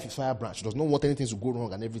 Meanwhile, the wife is firebrand. She does not want anything to go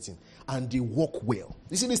wrong and everything. And they work well.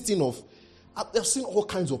 You see this thing of, I've seen all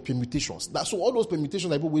kinds of permutations. So all those permutations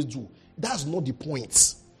that people always do, that's not the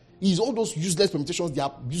point. It's all those useless permutations, they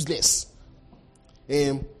are useless.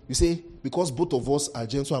 You say, because both of us are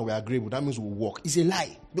gentle and we are agreeable, that means we'll work. It's a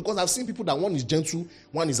lie. Because I've seen people that one is gentle,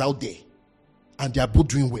 one is out there. And they are both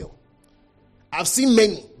doing well. I've seen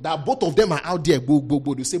many that both of them are out there.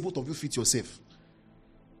 They say both of you fit yourself.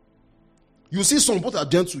 You see some both are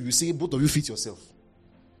gentle, you say both of you fit yourself.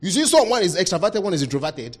 You see some one is extroverted, one is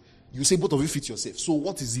introverted, you say both of you fit yourself. So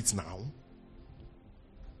what is it now?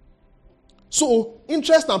 So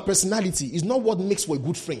interest and personality is not what makes for a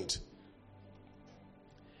good friend.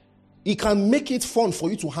 It can make it fun for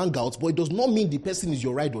you to hang out, but it does not mean the person is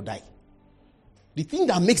your ride or die. The thing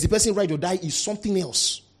that makes the person ride or die is something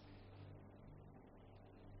else.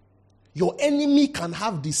 Your enemy can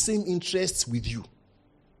have the same interests with you.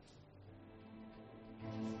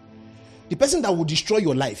 The person that will destroy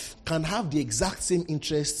your life can have the exact same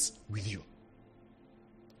interests with you.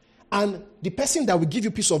 And the person that will give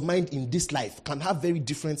you peace of mind in this life can have very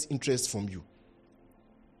different interests from you.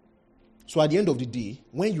 So at the end of the day,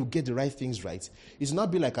 when you get the right things right, it's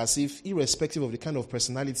not be like as if, irrespective of the kind of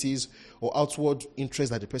personalities or outward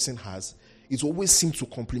interest that the person has, it always seems to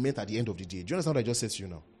complement at the end of the day. Do you understand what I just said to you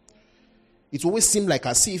now? It always seems like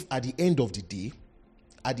as if at the end of the day,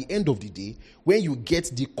 when you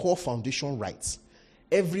get the core foundation right,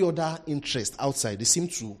 every other interest outside, they seem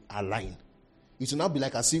to align. It will now be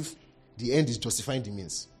like as if the end is justifying the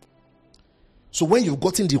means. So when you've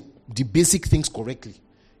gotten the basic things correctly,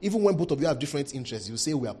 even when both of you have different interests, you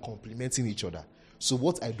say we are complementing each other. So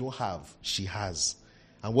what I don't have, she has.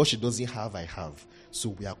 And what she doesn't have, I have. So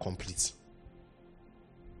we are complete.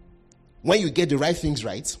 When you get the right things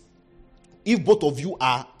right, if both of you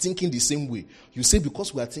are thinking the same way, you say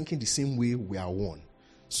because we are thinking the same way, we are one.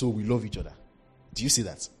 So we love each other. Do you see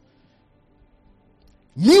that?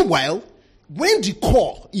 Meanwhile, when the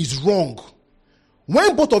core is wrong,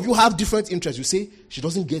 when both of you have different interests, you say, she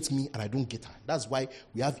doesn't get me and I don't get her. That's why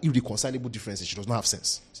we have irreconcilable differences. She does not have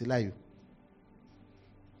sense. Say, lie you.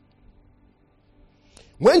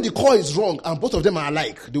 When the core is wrong and both of them are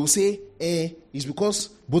alike, they will say, it's because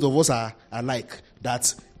both of us are alike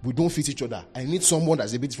that we don't fit each other. I need someone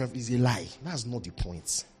that's a bit different. It's a lie. That's not the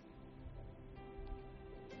point.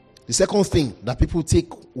 The second thing that people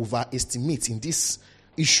overestimate in this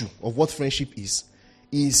issue of what friendship is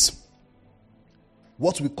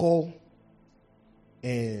what we call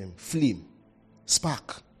flame,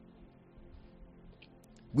 spark,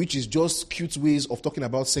 which is just cute ways of talking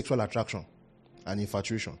about sexual attraction and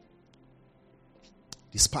infatuation.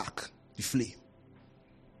 The spark, the flame.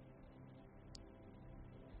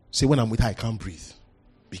 Say, when I'm with her, I can't breathe.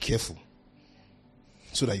 Be careful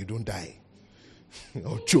so that you don't die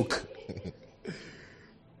or choke.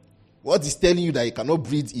 What is telling you that you cannot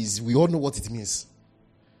breathe is, we all know what it means.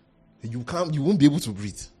 You won't be able to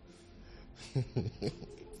breathe.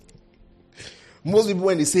 Most people,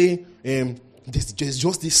 when they say there's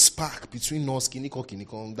just this spark between us,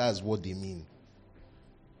 kiniko, that's what they mean.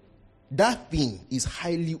 That thing is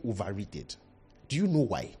highly overrated. Do you know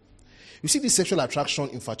why? You see, this sexual attraction,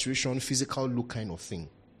 infatuation, physical look kind of thing.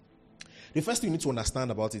 The first thing you need to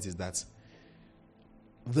understand about it is that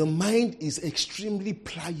the mind is extremely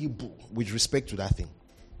pliable with respect to that thing.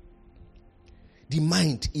 The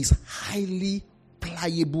mind is highly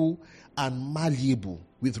pliable and malleable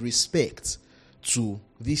with respect to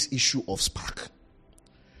this issue of spark.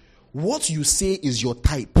 What you say is your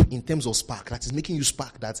type in terms of spark, that is making you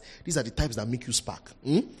spark, that these are the types that make you spark.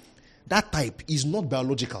 That type is not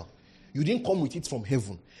biological. You didn't come with it from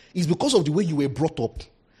heaven. It's because of the way you were brought up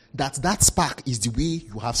that spark is the way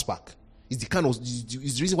you have spark. It's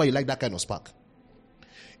the reason why you like that kind of spark.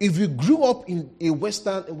 If you grew up in a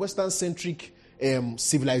Western-centric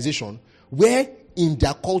civilization where in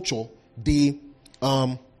their culture they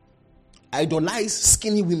idolize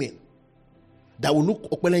skinny women that will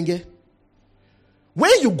look okpelenge,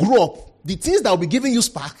 when you grow up, the things that will be giving you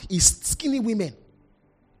spark is skinny women.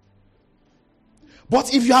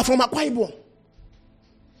 But if you are from Akwa Ibom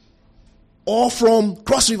or from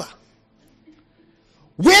Cross River,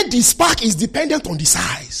 where the spark is dependent on the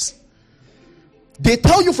size, they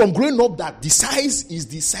tell you from growing up that the size is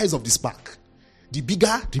the size of the spark. The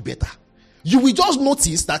bigger, the better. You will just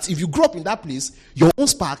notice that if you grow up in that place, your own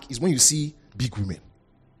spark is when you see big women.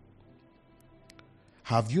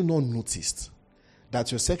 Have you not noticed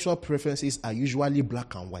that your sexual preferences are usually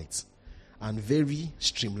black and white and very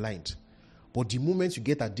streamlined? But the moment you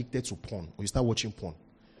get addicted to porn or you start watching porn,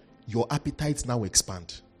 your appetites now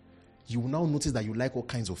expand. You will now notice that you like all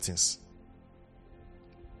kinds of things.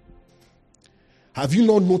 Have you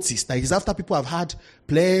not noticed that it's after people have had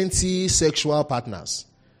plenty sexual partners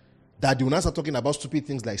that they will now start talking about stupid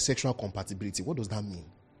things like sexual compatibility? What does that mean?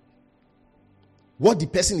 What the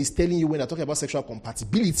person is telling you when they're talking about sexual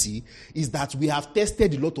compatibility is that we have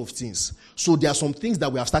tested a lot of things. So there are some things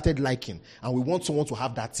that we have started liking and we want someone to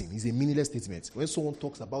have that thing. It's a meaningless statement. When someone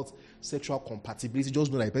talks about sexual compatibility,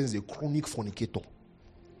 just know that the person is a chronic fornicator.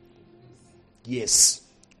 Yes.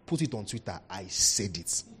 Put it on Twitter. I said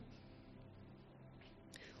it.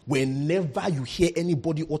 Whenever you hear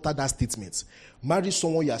anybody utter that statement, marry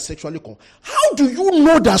someone you are sexually how do you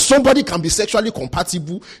know that somebody can be sexually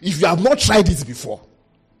compatible if you have not tried it before?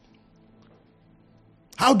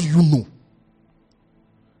 How do you know?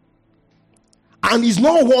 And it's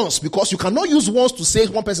not once, because you cannot use once to say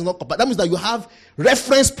one person is not compatible. That means that you have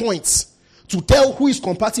reference points to tell who is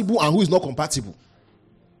compatible and who is not compatible.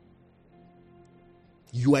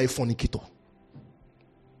 You are a fornicator.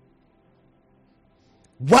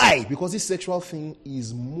 Why? Because this sexual thing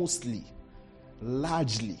is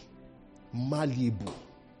largely malleable.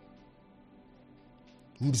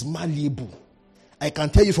 It's malleable. I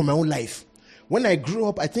can tell you from my own life. When I grew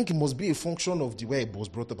up, I think it must be a function of the way I was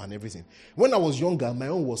brought up and everything. When I was younger, my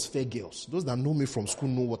own was fair girls. Those that know me from school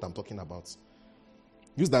know what I'm talking about.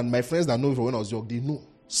 My friends that know me from when I was young, they know.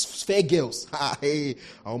 Fair girls. Hey,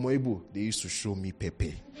 they used to show me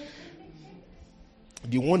Pepe.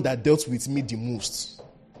 The one that dealt with me the most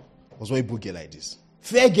was one Igbo girl like this.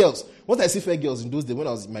 Fair girls. What I say fair girls in those days when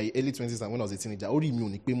I was in my early 20s and when I was a teenager,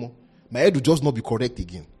 my head would just not be correct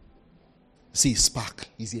again. See, spark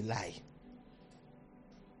is a lie.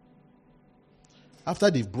 After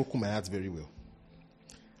they've broken my heart very well,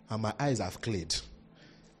 and my eyes have cleared,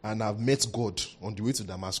 and I've met God on the way to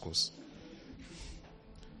Damascus,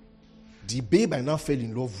 the babe I now fell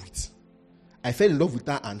in love with, I fell in love with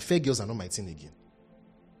her, and fair girls are not my thing again.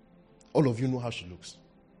 All of you know how she looks.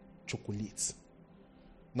 Chocolate.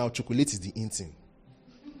 Now, chocolate is the in thing.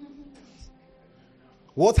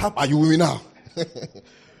 What happened? Are you with me now?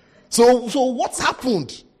 So what's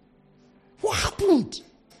happened? What happened?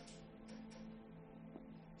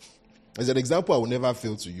 As an example I will never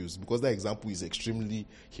fail to use, because that example is extremely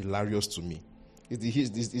hilarious to me. It's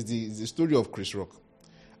the story of Chris Rock.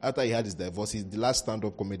 After he had his divorce, it's the last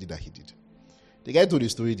stand-up comedy that he did. The guy told the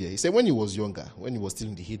story there. He said when he was younger, when he was still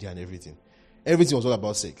in the heyday and everything was all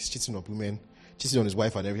about sex, cheating on women, cheating on his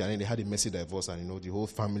wife and everything. And then they had a messy divorce and, the whole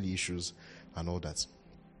family issues and all that.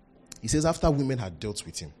 He says after women had dealt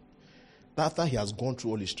with him, after he has gone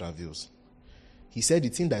through all his travails, he said the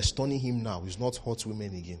thing that is turning him now is not hot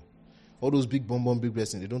women again. All those big bomb, big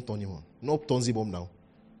blessings, they don't turn him on. No tonsy bomb now.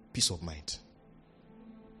 Peace of mind.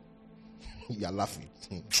 You are laughing.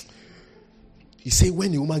 He said,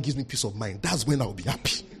 when a woman gives me peace of mind, that's when I'll be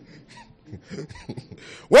happy.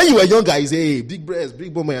 When you were younger, he said, hey, big breast,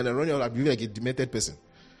 big bomb, and I run out like a demented person.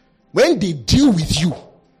 When they deal with you,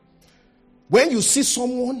 when you see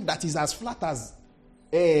someone that is as flat as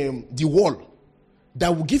the wall,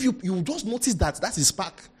 that will give you, you will just notice that is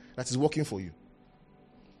spark that is working for you.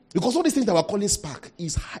 Because all these things that we're calling spark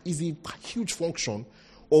is a huge function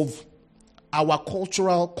of our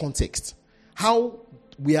cultural context. How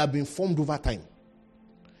we have been formed over time.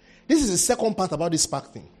 This is the second part about this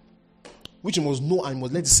spark thing, which you must know and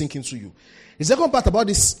must let it sink into you. The second part about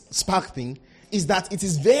this spark thing is that it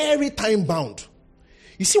is very time bound.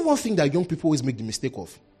 You see one thing that young people always make the mistake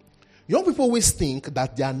of. Young people always think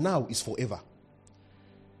that their now is forever.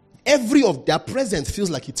 Every of their present feels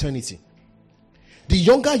like eternity. The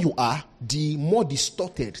younger you are, the more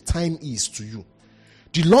distorted time is to you.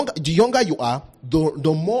 The younger you are,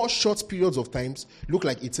 the more short periods of times look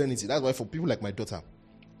like eternity. That's why for people like my daughter,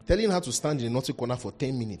 telling her to stand in a naughty corner for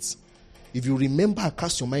 10 minutes, if you remember,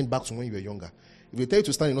 cast your mind back to when you were younger. If they tell you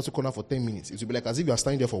to stand in a naughty corner for 10 minutes, it will be like as if you are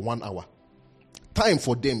standing there for 1 hour. Time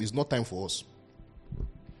for them is not time for us.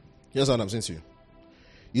 You understand what I'm saying to you?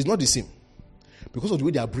 It's not the same. Because of the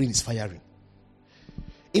way their brain is firing.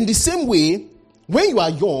 In the same way, when you are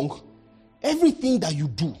young, everything that you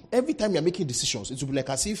do, every time you're making decisions, it will be like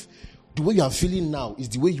as if the way you are feeling now is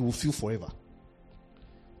the way you will feel forever.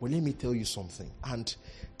 Well, let me tell you something. And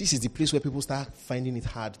this is the place where people start finding it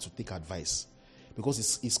hard to take advice.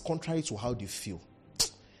 Because it's contrary to how they feel.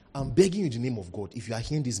 I'm begging you in the name of God, if you are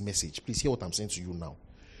hearing this message, please hear what I'm saying to you now.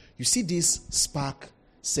 You see this spark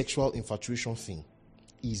sexual infatuation thing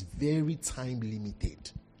is very time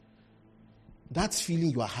limited. That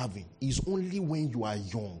feeling you are having is only when you are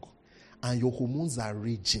young and your hormones are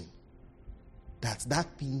raging that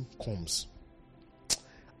thing comes.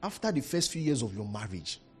 After the first few years of your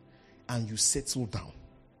marriage and you settle down,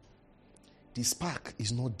 the spark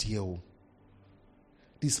is not there.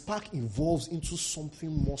 The spark evolves into something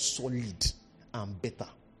more solid and better.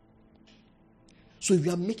 So if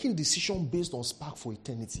you are making decisions based on spark for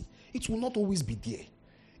eternity, it will not always be there.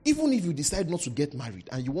 Even if you decide not to get married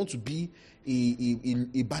and you want to be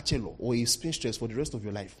a bachelor or a spinstress for the rest of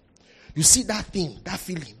your life, you see that thing, that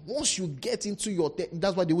feeling. Once you get into your,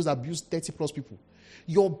 that's why they always abuse 30 plus people.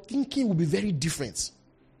 Your thinking will be very different.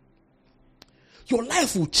 Your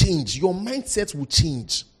life will change. Your mindset will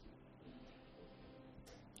change.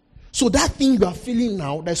 So that thing you are feeling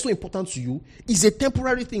now that's so important to you is a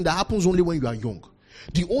temporary thing that happens only when you are young.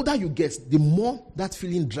 The older you get, the more that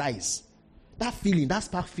feeling dries. That feeling, that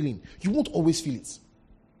spark feeling, you won't always feel it.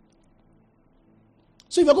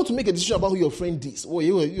 So if you're going to make a decision about who your friend is, or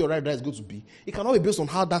who your right is going to be, it cannot be based on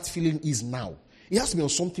how that feeling is now. It has to be on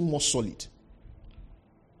something more solid.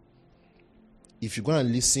 If you're going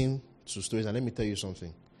to listen to stories, and let me tell you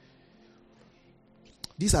something.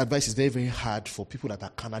 This advice is very, very hard for people that are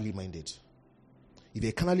carnally minded. If you're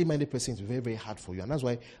a carnally minded person, it's very, very hard for you. And that's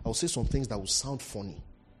why I'll say some things that will sound funny.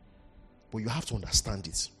 But you have to understand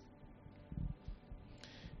it.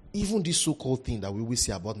 Even this so-called thing that we always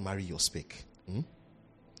say about marry your spec.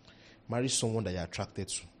 Marry someone that you're attracted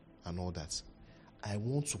to and all that. I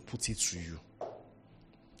want to put it to you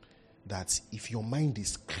that if your mind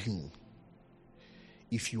is clean,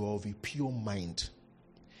 if you are of a pure mind,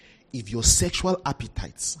 if your sexual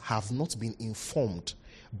appetites have not been informed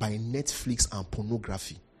by Netflix and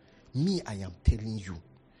pornography, I am telling you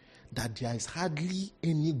that there is hardly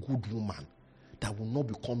any good woman that will not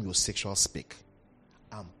become your sexual spec.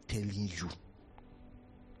 I'm telling you.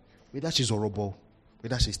 Whether she's horrible,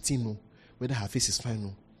 whether she's thin, whether her face is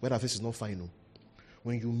fine, whether her face is not fine.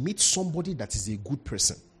 When you meet somebody that is a good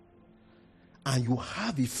person, and you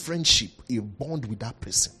have a friendship, a bond with that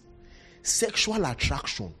person, sexual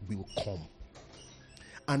attraction will come.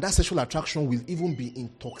 And that sexual attraction will even be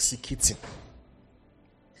intoxicating.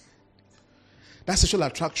 That sexual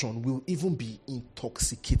attraction will even be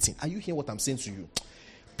intoxicating. Are you hearing what I'm saying to you?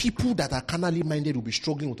 People that are carnally minded will be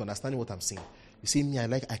struggling with understanding what I'm saying. You say, me,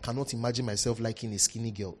 I cannot imagine myself liking a skinny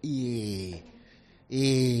girl. You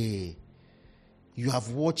have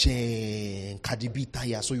watched Cardi B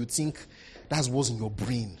Taya, so you think that's what's in your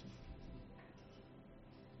brain.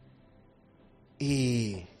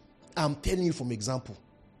 I'm telling you from example.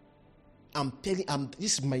 This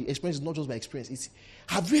is my experience, it's not just my experience.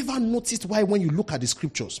 Have you ever noticed why when you look at the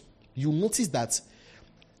scriptures, you notice that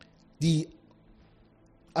the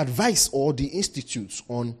advice or the institutes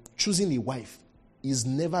on choosing a wife is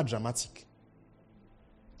never dramatic?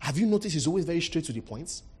 Have you noticed it's always very straight to the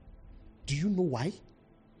point? Do you know why?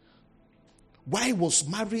 Why was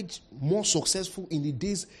marriage more successful in the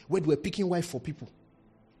days when they were picking wife for people?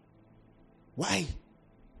 Why?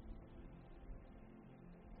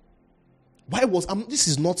 Why was this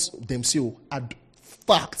is not them say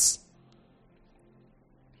facts.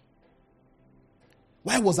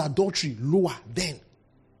 Why was adultery lower then?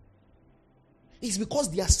 It's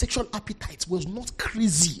because their sexual appetite was not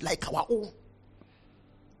crazy like our own.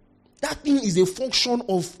 That thing is a function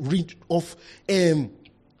of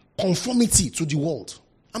conformity to the world.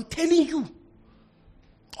 I'm telling you.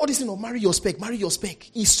 All this thing of marry your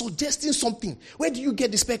spec is suggesting something. Where do you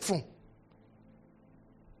get the spec from?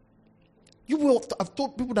 I've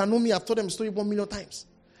told people that know me, I've told them the story 1 million times.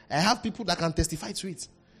 I have people that can testify to it.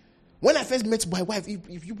 When I first met my wife,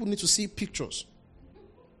 if you need to see pictures,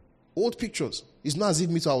 old pictures, it's not as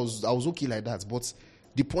if I was okay like that, but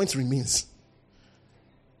the point remains.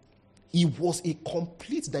 It was a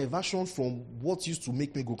complete diversion from what used to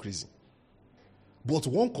make me go crazy. But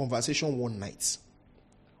one conversation one night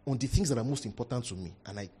on the things that are most important to me,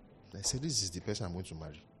 and I said, this is the person I'm going to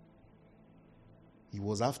marry. It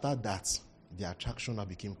was after that the attraction now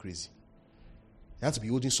became crazy. You have to be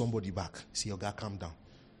holding somebody back. See, your guy, calm down.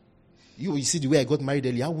 You see the way I got married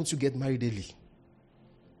early. How won't you get married early?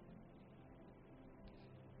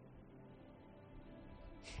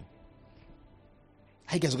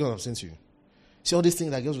 I guess what I'm saying to you. See all these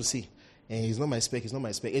things that girls will say. It's not my spec, it's not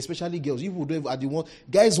my spec. Especially girls. You would are the one.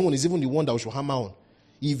 Guys' one is even the one that we should hammer on.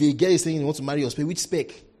 If a girl is saying you want to marry your spec, which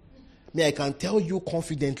spec? I can tell you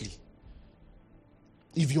confidently.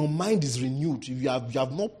 If your mind is renewed, if you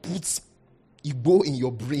have not put Igbo in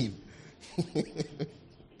your brain,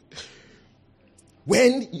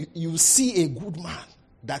 when you see a good man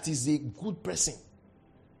that is a good person,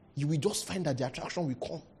 you will just find that the attraction will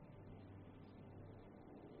come.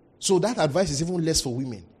 So that advice is even less for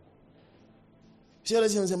women. See all the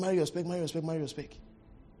things say, marry your spec.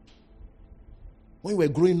 When we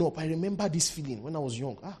were growing up, I remember this feeling when I was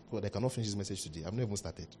young. God, I cannot finish this message today. I've not even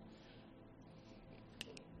started.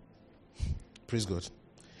 Praise God.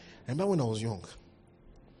 I remember when I was young.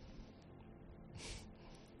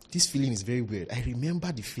 This feeling is very weird. I remember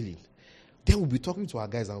the feeling. Then we'll be talking to our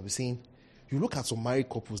guys and we'll be saying, you look at some married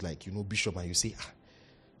couples like, Bishop, and you say,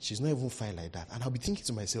 she's not even fine like that. And I'll be thinking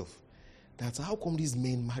to myself, that how come these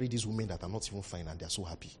men marry these women that are not even fine and they're so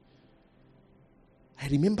happy? I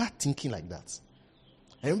remember thinking like that.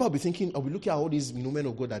 I remember I'll be looking at all these men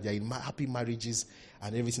of God that they're in happy marriages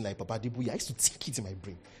and everything like Papa Debu. I used to think it in my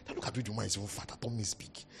brain. Now look at the woman is even fat, don't me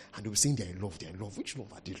speak. And they were saying they're in love. Which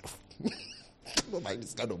love are they love? Not like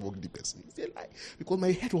this kind of ugly person. It's a lie. Because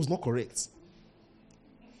my head was not correct.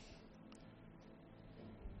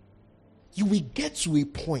 You will get to a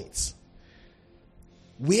point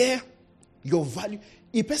where your value,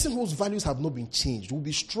 a person whose values have not been changed will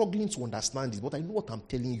be struggling to understand it. But I know what I'm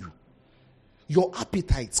telling you. Your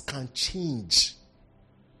appetites can change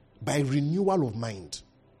by renewal of mind.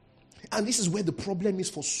 And this is where the problem is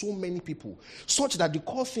for so many people. Such that the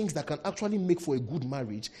core things that can actually make for a good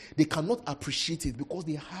marriage, they cannot appreciate it because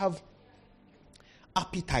they have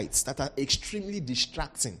appetites that are extremely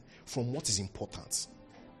distracting from what is important.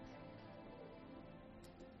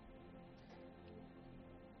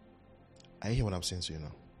 I hear what I'm saying to you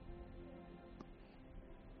now.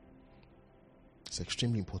 It's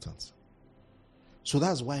extremely important. So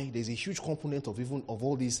that's why there's a huge component of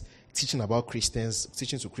all this teaching about Christians,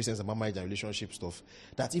 teaching to Christians about marriage and relationship stuff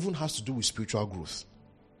that even has to do with spiritual growth.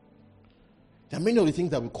 There are many of the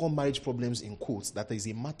things that we call marriage problems in quotes that is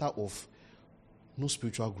a matter of no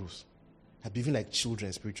spiritual growth. They're behaving like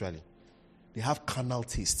children spiritually. They have carnal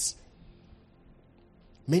tastes.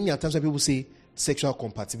 Many times when people say sexual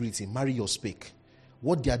compatibility, marry your spec,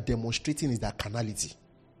 what they are demonstrating is their carnality.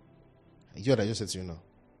 You hear what I just said to you now?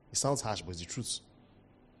 It sounds harsh, but it's the truth.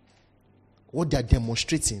 What they are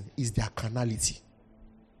demonstrating is their carnality.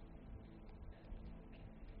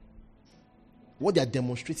 What they are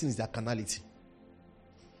demonstrating is their carnality.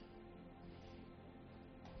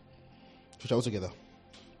 Church, all together.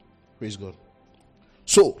 Praise God.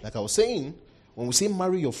 So, like I was saying, when we say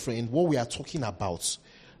marry your friend, what we are talking about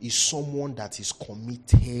is someone that is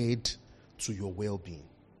committed to your well-being.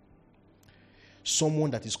 Someone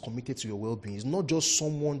that is committed to your well-being. It's not just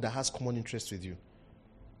someone that has common interest with you.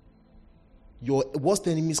 Your worst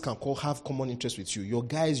enemies can have common interest with you. Your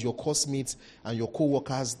guys, your classmates, and your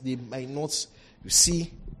co-workers, they might not. You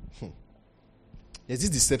see, there's this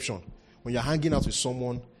deception. When you're hanging out with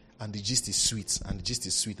someone and the gist is sweet,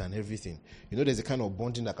 and everything, you know, there's a kind of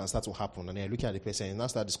bonding that can start to happen. And then you're looking at the person and now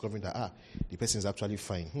start discovering that, the person is actually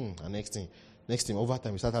fine. And next thing, over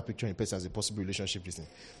time, you start picturing the person as a possible relationship listening,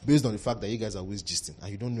 based on the fact that you guys are always gisting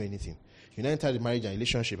and you don't know anything. You now enter the marriage and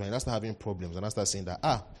relationship and you now start having problems and now start saying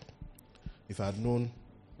that, if I had known,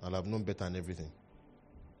 I'd have known better and everything.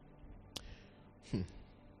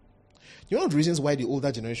 You know the reasons why the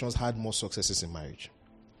older generations had more successes in marriage?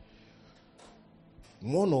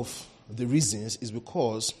 One of the reasons is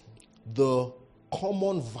because the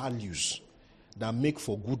common values that make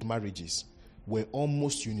for good marriages were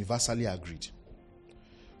almost universally agreed.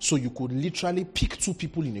 So you could literally pick two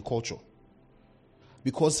people in a culture,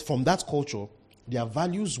 because from that culture, their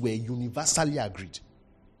values were universally agreed.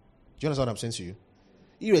 Do you understand what I'm saying to you?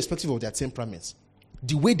 Irrespective of their temperaments,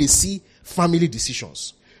 the way they see family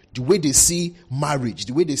decisions, the way they see marriage,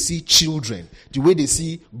 the way they see children, the way they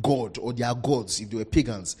see God or their gods, if they were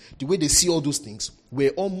pagans, the way they see all those things were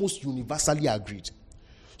almost universally agreed.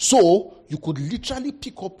 So you could literally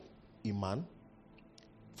pick up a man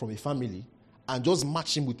from a family and just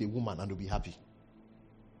match him with a woman and they'll be happy.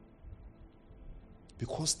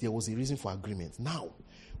 Because there was a reason for agreement. Now,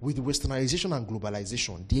 with the westernization and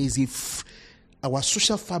globalization, there is our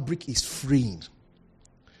social fabric is fraying.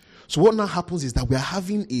 So what now happens is that we are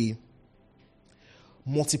having a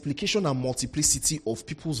multiplication and multiplicity of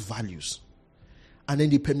people's values. And then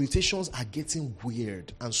the permutations are getting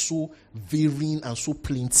weird and so varying and so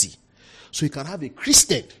plenty. So you can have a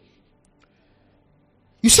Christian.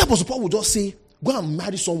 You see, Apostle Paul would just say, go and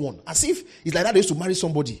marry someone. As if it's like that they used to marry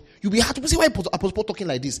somebody. You'll be hard to say, why Apostle Paul talking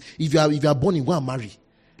like this? If you are born in, go and marry.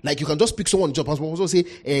 Like you can just pick someone in job. Apostle Paul also say,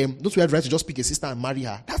 don't we have the right to just pick a sister and marry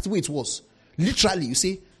her? That's the way it was. Literally, you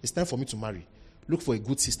say, it's time for me to marry. Look for a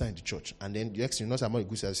good sister in the church. And then the next thing you know, I'm not a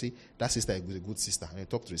good sister. Say, that sister is a good sister. And you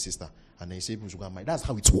talk to the sister. And then you say, people should go and marry. That's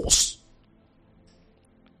how it was.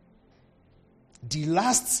 The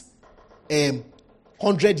last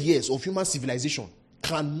 100 years of human civilization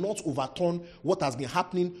cannot overturn what has been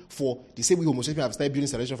happening for the same way homosexuals have started building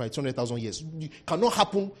civilization for 200,000 years. Cannot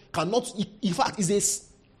happen, in fact,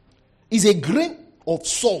 is a grain of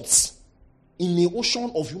salt in the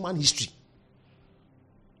ocean of human history.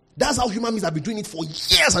 That's how human beings have been doing it for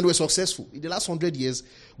years and they were successful. In the last 100 years,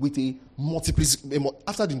 with a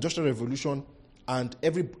after the Industrial Revolution, and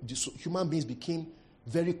human beings became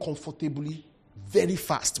very comfortably, very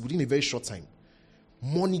fast, within a very short time.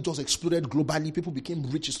 Money just exploded globally. People became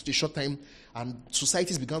rich in such a short time, and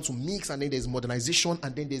societies began to mix, and then there's modernization,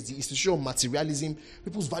 and then there's the institution of materialism.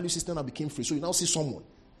 People's value system now became free. So you now see someone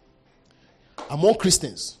among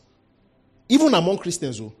Christians, even among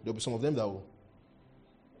Christians, there'll be some of them that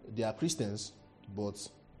they are Christians, but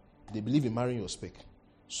they believe in marrying your spec.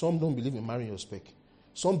 Some don't believe in marrying your spec.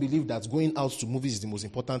 Some believe that going out to movies is the most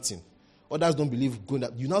important thing. Others don't believe going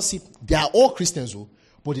out. You now see, they are all Christians,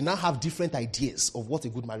 but they now have different ideas of what a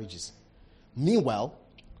good marriage is. Meanwhile,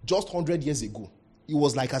 just 100 years ago, it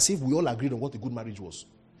was like as if we all agreed on what a good marriage was.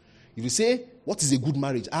 If you say, what is a good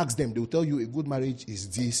marriage? Ask them. They will tell you a good marriage is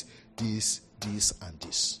this, this, this, and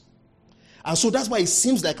this. And so that's why it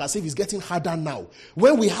seems like as if it's getting harder now,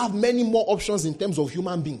 when we have many more options in terms of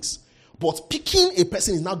human beings. But picking a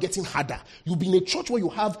person is now getting harder. You'll be in a church where you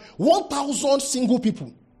have 1,000 single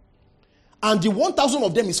people, and the 1,000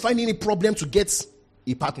 of them is finding a problem to get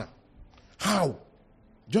a partner. How? Do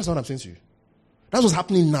you understand what I'm saying to you? That's what's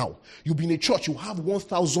happening now. You'll be in a church, you have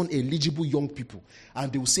 1,000 eligible young people,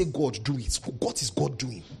 and they will say, God, do it. What is God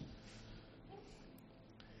doing?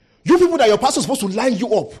 You people that your pastor is supposed to line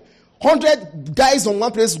you up, 100 guys on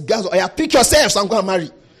one place, guys, pick yourselves and go and marry.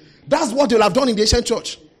 That's what they'll have done in the ancient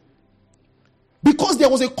church. Because there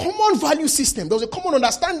was a common value system, there was a common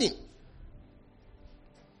understanding.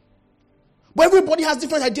 But everybody has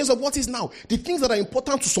different ideas of what is now. The things that are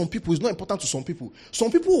important to some people is not important to some people.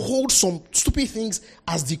 Some people hold some stupid things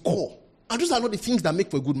as the core. And those are not the things that make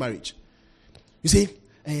for a good marriage. You say,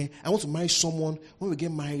 I want to marry someone. When we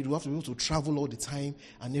get married, we have to be able to travel all the time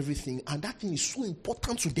and everything. And that thing is so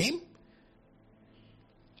important to them.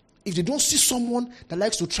 If they don't see someone that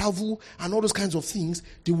likes to travel and all those kinds of things,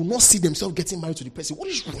 they will not see themselves getting married to the person. What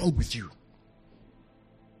is wrong with you?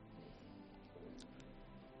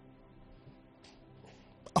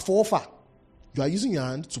 Afofa. You are using your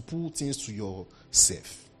hand to pull things to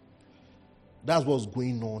yourself. That's what's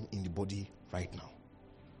going on in the body right now.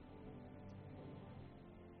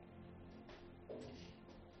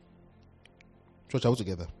 Church, are we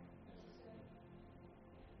together?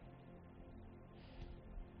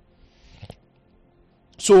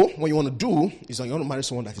 So, what you want to do is that you want to marry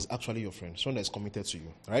someone that is actually your friend, someone that is committed to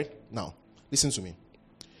you. Right? Now, listen to me.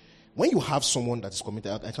 When you have someone that is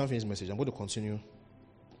committed, I can't finish the message. I'm going to continue.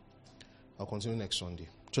 I'll continue next Sunday.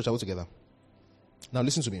 Church, are we together? Now,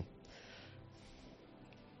 listen to me.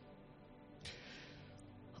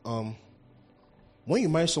 When you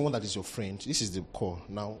marry someone that is your friend, this is the core.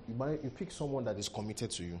 Now, you pick someone that is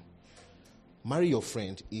committed to you. Marry your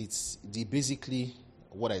friend. It's basically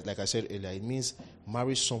like I said earlier, it means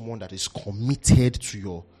marry someone that is committed to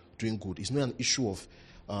your doing good. It's not an issue of,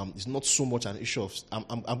 it's not so much an issue of,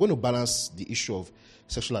 I'm going to balance the issue of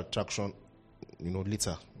sexual attraction,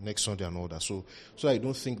 later, next Sunday and all that. So I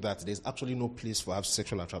don't think that there's actually no place for have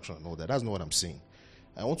sexual attraction and all that. That's not what I'm saying.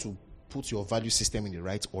 I want to put your value system in the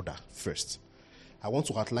right order first. I want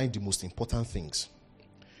to outline the most important things.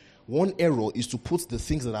 One error is to put the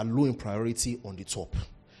things that are low in priority on the top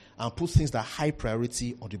and put things that are high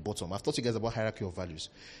priority on the bottom. I've taught you guys about hierarchy of values.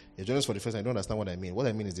 If you're joining us for the first time, I don't understand what I mean. What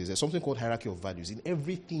I mean is there's something called hierarchy of values. In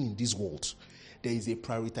everything in this world, there is a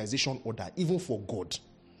prioritization order, even for God.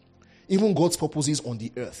 Even God's purposes on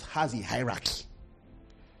the earth has a hierarchy.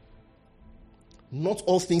 Not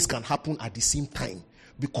all things can happen at the same time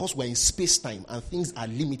because we're in space-time and things are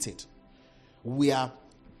limited.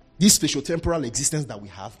 This spatio-temporal existence that we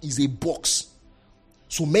have is a box.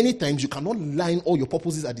 So many times you cannot line all your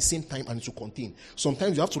purposes at the same time and to contain.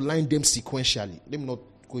 Sometimes you have to line them sequentially. Let me not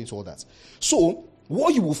go into all that. So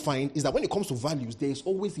what you will find is that when it comes to values, there is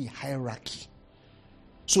always a hierarchy.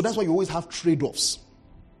 So that's why you always have trade-offs.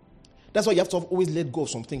 That's why you have to always let go of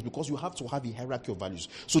some things, because you have to have a hierarchy of values.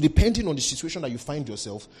 So depending on the situation that you find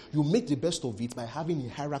yourself, you make the best of it by having a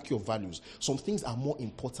hierarchy of values. Some things are more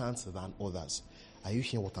important than others. Are you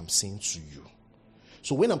hearing what I'm saying to you?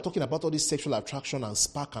 So when I'm talking about all this sexual attraction and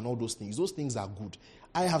spark and all those things are good.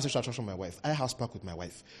 I have sexual attraction with my wife. I have spark with my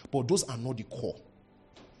wife. But those are not the core.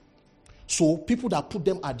 So people that put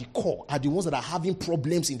them at the core are the ones that are having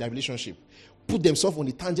problems in their relationship. Put themselves on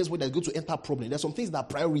the tangents where they're going to enter problem. There's some things that are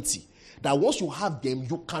priority. That once you have them,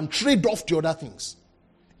 you can trade off the other things.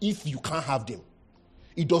 If you can't have them.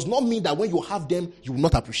 It does not mean that when you have them, you will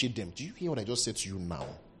not appreciate them. Do you hear what I just said to you now?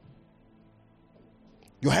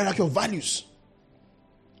 Your hierarchy of values.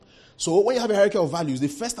 So when you have a hierarchy of values, the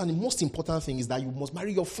first and the most important thing is that you must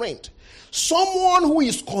marry your friend. Someone who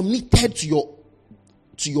is committed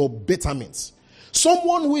to your betterment.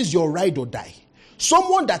 Someone who is your ride or die.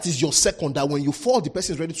 Someone that is your second, that when you fall, the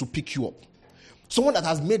person is ready to pick you up. Someone that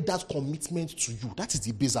has made that commitment to you. That is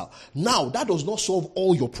the basal. Now, that does not solve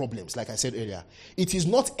all your problems, like I said earlier. It is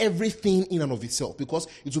not everything in and of itself, because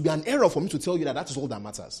it will be an error for me to tell you that is all that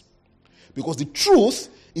matters. Because the truth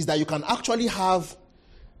is that you can actually have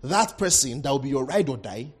that person that will be your ride or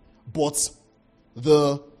die, but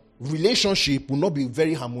the relationship will not be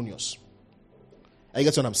very harmonious. I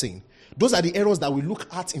get what I'm saying? Those are the errors that we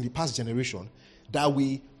look at in the past generation, that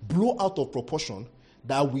we blow out of proportion,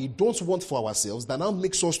 that we don't want for ourselves, that now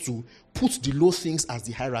makes us to put the low things as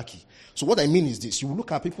the hierarchy. So what I mean is this: you will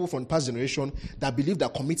look at people from the past generation that believe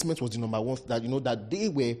that commitment was the number one, that they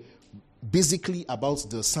were basically about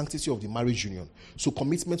the sanctity of the marriage union. So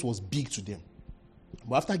commitment was big to them.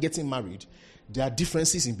 But after getting married, their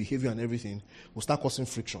differences in behavior and everything will start causing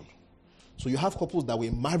friction. So you have couples that were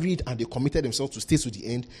married and they committed themselves to stay to the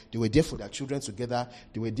end. They were there for their children together.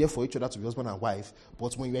 They were there for each other to be husband and wife.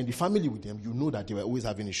 But when you're in the family with them, you know that they were always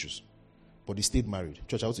having issues. But they stayed married.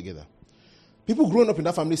 Church, all together. People growing up in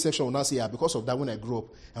that family section will now say, because of that, when I grew up,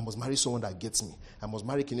 I must marry someone that gets me. I must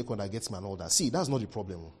marry Kineko that gets me and all that. See, that's not the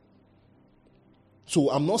problem. So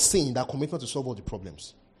I'm not saying that commitment to solve all the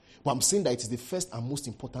problems. But I'm saying that it is the first and most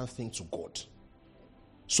important thing to God.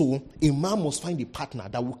 So a man must find a partner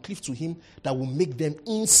that will cleave to him, that will make them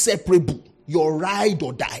inseparable. Your ride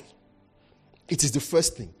or die. It is the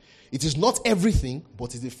first thing. It is not everything,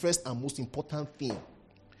 but it's the first and most important thing.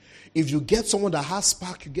 If you get someone that has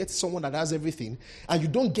spark, you get someone that has everything, and you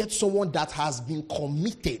don't get someone that has been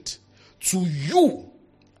committed to you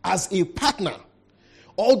as a partner,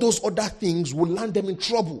 all those other things will land them in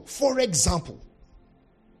trouble. For example,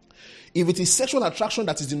 if it is sexual attraction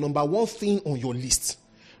that is the number one thing on your list,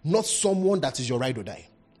 not someone that is your ride or die,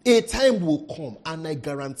 a time will come, and I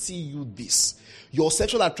guarantee you this: your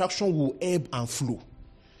sexual attraction will ebb and flow.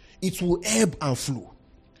 It will ebb and flow.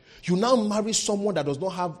 You now marry someone that does not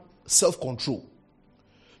have self-control.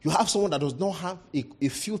 You have someone that does not have a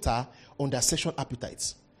filter on their sexual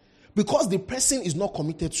appetites. Because the person is not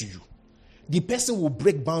committed to you, the person will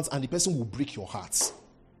break bounds and the person will break your heart.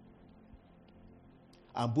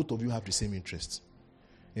 And both of you have the same interest.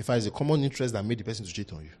 In fact, it's a common interest that made the person to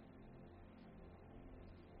cheat on you.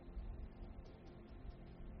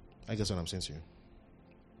 I guess what I'm saying to you.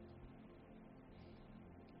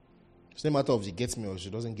 It's no matter if she gets me or she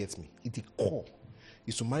doesn't get me. The core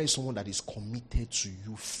is to marry someone that is committed to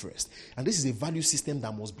you first. And this is a value system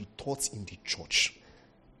that must be taught in the church.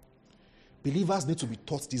 Believers need to be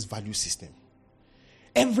taught this value system.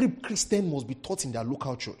 Every Christian must be taught in their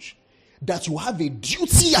local church that you have a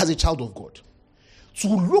duty as a child of God to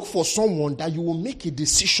look for someone that you will make a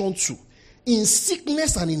decision to in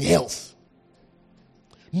sickness and in health.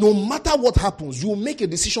 No matter what happens, you will make a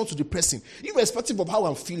decision to the person, irrespective of how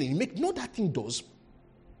I'm feeling. Know that thing does.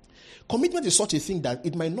 Commitment is such a thing that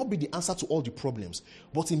it might not be the answer to all the problems,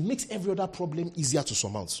 but it makes every other problem easier to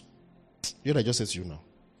surmount. You know what I just said to you now?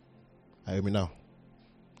 Are you with me now?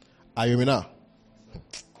 Are you with me now?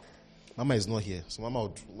 Mama is not here. So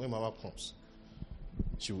when Mama comes,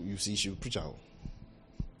 she'll preach out.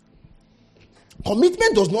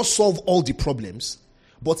 Commitment does not solve all the problems,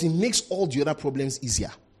 but it makes all the other problems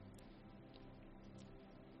easier.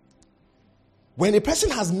 When a person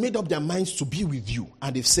has made up their minds to be with you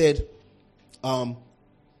and they've said, I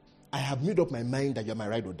have made up my mind that you're my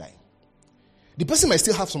ride or die, the person might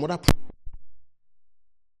still have some other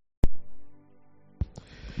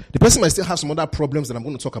problems that I'm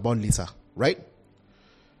going to talk about later, right?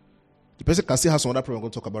 The person can still have some other problems I'm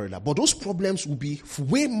going to talk about later. But those problems will be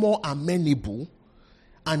way more amenable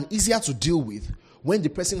and easier to deal with when the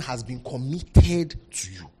person has been committed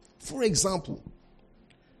to you. For example,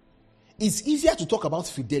 it's easier to talk about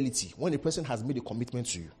fidelity when a person has made a commitment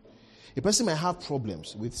to you. A person might have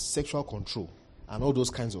problems with sexual control and all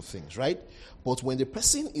those kinds of things, right? But when the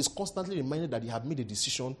person is constantly reminded that they have made a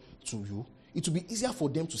decision to you, it will be easier for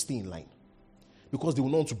them to stay in line because they will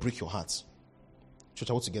not want to break your heart.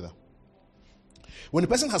 Church, all together. When a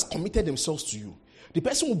person has committed themselves to you, the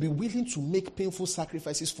person will be willing to make painful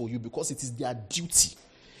sacrifices for you because it is their duty.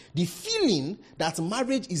 The feeling that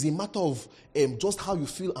marriage is a matter of just how you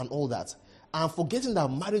feel and all that, and forgetting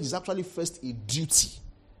that marriage is actually first a duty.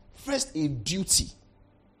 First a duty.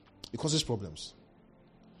 It causes problems.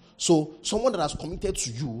 So someone that has committed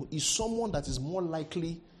to you is someone that is more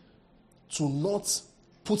likely to not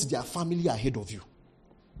put their family ahead of you.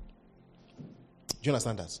 Do you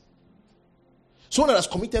understand that? Someone that has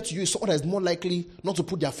committed to you is someone that is more likely not to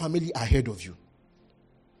put their family ahead of you.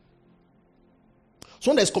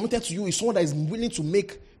 Someone that is committed to you is someone that is willing to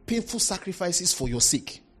make painful sacrifices for your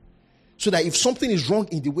sake. So that if something is wrong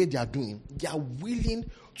in the way they are doing, they are willing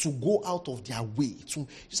to go out of their way.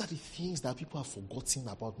 These are the things that people have forgotten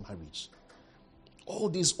about marriage. All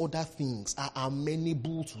these other things are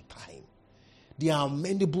amenable to time. They are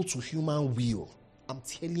amenable to human will. I'm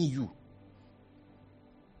telling you.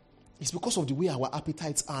 It's because of the way our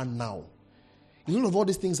appetites are now. You know, of all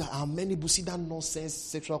these things that are amenable, see that nonsense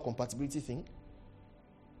sexual compatibility thing?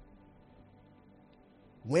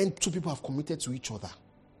 When two people have committed to each other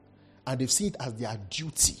and they've seen it as their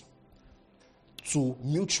duty to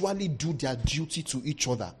mutually do their duty to each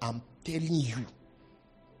other, I'm telling you,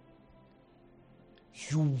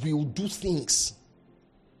 you will do things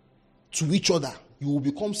to each other. You will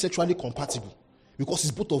become sexually compatible because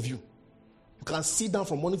it's both of you. You can sit down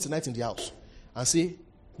from morning to night in the house and say,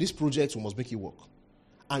 this project, we must make it work.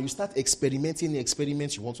 And you start experimenting the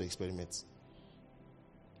experiments you want to experiment.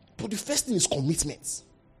 But the first thing is commitment.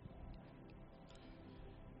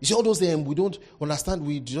 You see all those we don't understand,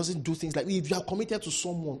 we doesn't do things like, if you are committed to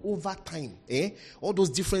someone over time, all those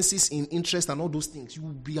differences in interest and all those things, you will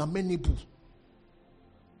be amenable.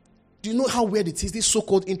 Do you know how weird it is? This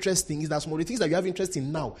so-called interest thing is that some of the things that you have interest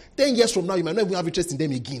in now, 10 years from now, you might not even have interest in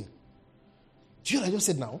them again. Do you know what I just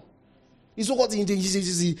said now? It's so what he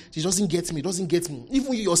doesn't get me, doesn't get me.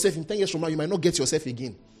 Even you yourself, in 10 years from now, you might not get yourself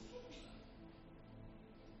again.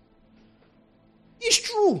 It's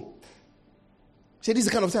true. Say, this is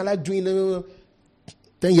the kind of thing I like doing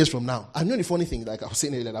 10 years from now. I know the funny thing, like I was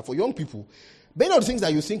saying earlier, that for young people, many of the things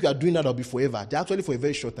that you think you are doing now will be forever. They're actually for a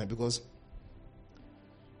very short time, because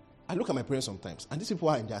I look at my parents sometimes, and these people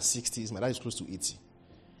are in their 60s, my dad is close to 80.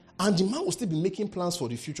 And the man will still be making plans for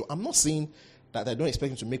the future. I'm not saying that I don't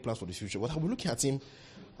expect him to make plans for the future, but I will look at him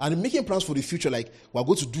and making plans for the future, like, we're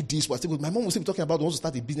going to do this. My mom will still be talking about wants to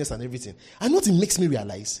start a business and everything. And what it makes me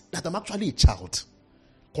realize that I'm actually a child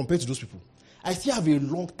compared to those people. I still have a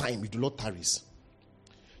long time if the Lord tarries.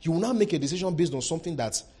 You will now make a decision based on something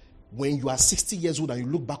that when you are 60 years old and you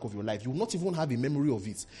look back of your life, you will not even have a memory of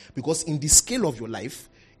it. Because in the scale of your life,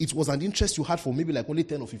 it was an interest you had for maybe like only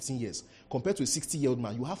 10 or 15 years. Compared to a 60-year-old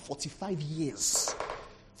man, you have 45 years.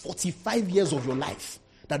 45 years of your life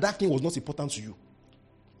that thing was not important to you.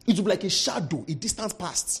 It will be like a shadow, a distant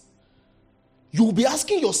past. You will be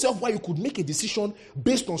asking yourself why you could make a decision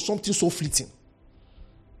based on something so fleeting.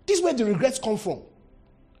 This is where the regrets come from.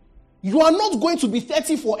 You are not going to be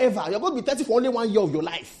 30 forever. You're going to be 30 for only 1 year of your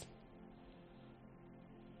life.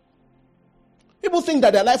 People think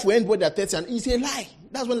that their life will end when they're 30, and it's a lie.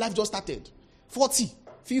 That's when life just started. 40,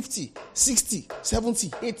 50, 60,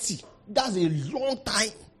 70, 80. That's a long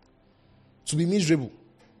time to be miserable.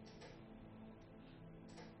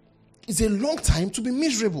 It's a long time to be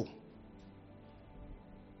miserable.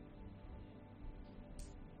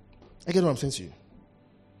 I get what I'm saying to you.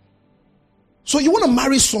 So you want to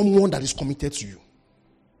marry someone that is committed to you.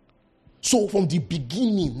 So from the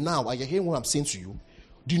beginning now, are you hearing what I'm saying to you?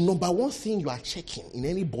 The number one thing you are checking in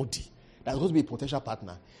anybody that's going to be a potential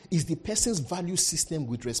partner is the person's value system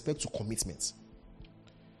with respect to commitment.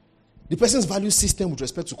 The person's value system with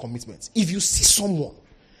respect to commitment. If you see someone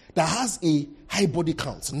that has a high body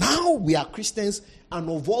count, now we are Christians, and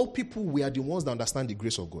of all people, we are the ones that understand the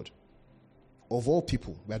grace of God. Of all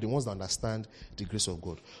people, we are the ones that understand the grace of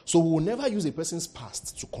God. So we will never use a person's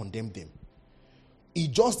past to condemn them.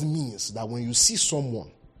 It just means that when you see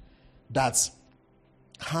someone that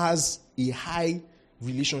has a high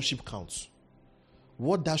relationship count,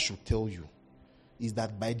 what that should tell you is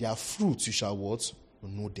that by their fruits you shall what?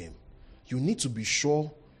 Know them. You need to be sure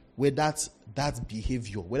whether that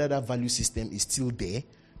behavior, whether that value system is still there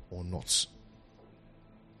or not.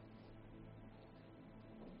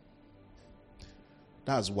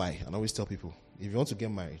 That's why I always tell people, if you want to get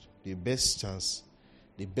married, the best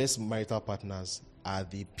marital partners are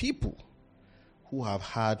the people who have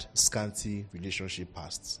had scanty relationship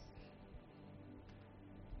pasts.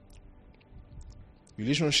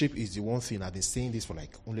 Relationship is the one thing, I've been saying this for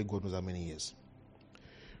like only God knows how many years.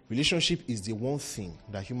 Relationship is the one thing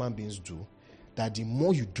that human beings do that the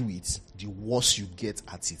more you do it, the worse you get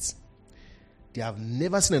at it. They have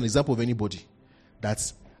never seen an example of anybody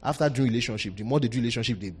that after doing relationship, the more they do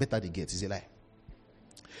relationship, the better they get. It's a lie.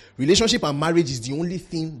 Relationship and marriage is the only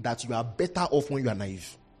thing that you are better off when you are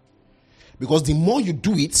naive. Because the more you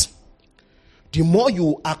do it, the more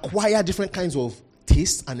you acquire different kinds of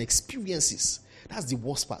tastes and experiences. That's the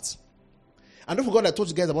worst part. And don't forget I told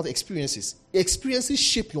you guys about experiences. Experiences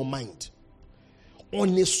shape your mind on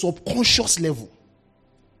a subconscious level,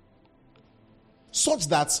 such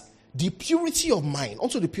that the purity of mind,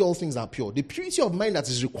 also the pure things are pure, the purity of mind that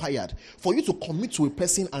is required for you to commit to a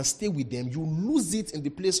person and stay with them, you lose it in the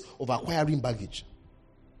place of acquiring baggage.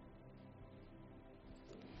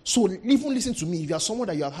 So even listen to me, if you are someone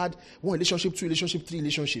that you have had 1 relationship, 2 relationships, 3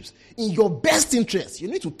 relationships, in your best interest, you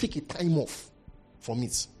need to take a time off from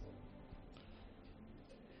it.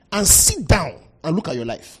 And sit down and look at your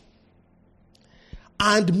life.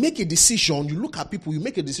 And make a decision. You look at people, you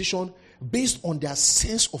make a decision based on their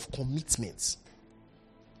sense of commitment.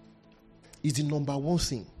 It's the number one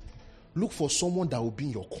thing. Look for someone that will be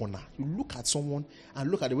in your corner. You look at someone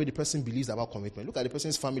and look at the way the person believes about commitment. Look at the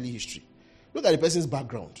person's family history. Look at the person's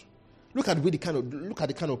background. Look at the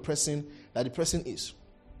kind of person that the person is.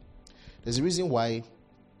 There's a reason why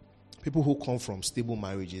people who come from stable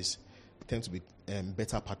marriages tend to be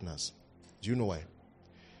better partners. Do you know why?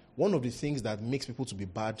 One of the things that makes people to be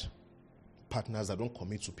bad partners that don't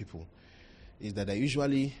commit to people is that they're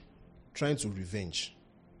usually trying to revenge.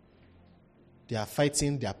 They are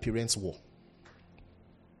fighting their parents' war.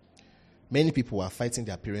 Many people are fighting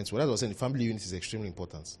their parents' war. That's what I'm saying. The family unit is extremely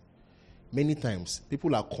important. Many times,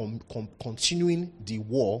 people are continuing the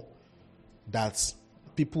war that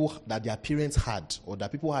their parents had, or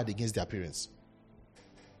that people had against their parents.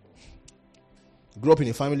 Grew up in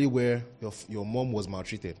a family where your mom was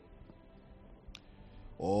maltreated,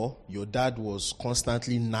 or your dad was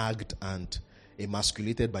constantly nagged and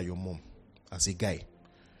emasculated by your mom as a guy.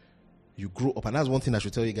 You grew up, and that's one thing I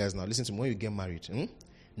should tell you guys now. Listen to me, when you get married,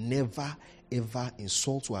 never ever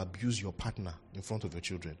insult or abuse your partner in front of your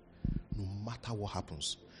children, no matter what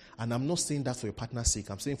happens. And I'm not saying that for your partner's sake,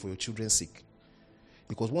 I'm saying for your children's sake.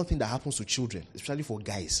 Because one thing that happens to children, especially for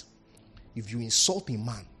guys, if you insult a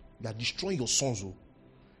man, you are destroying your sons.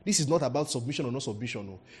 This is not about submission or not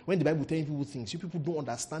submission. When the Bible tells people things, you people don't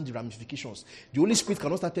understand the ramifications. The Holy Spirit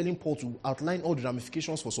cannot start telling Paul to outline all the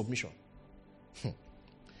ramifications for submission.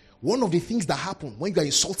 One of the things that happen when you are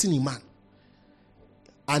insulting a man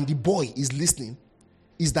and the boy is listening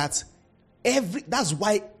is that that's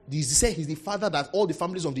why he said he's the father that all the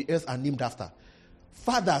families of the earth are named after.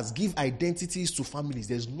 Fathers give identities to families.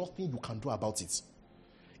 There's nothing you can do about it.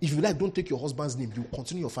 If you like, don't take your husband's name. You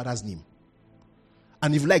continue your father's name.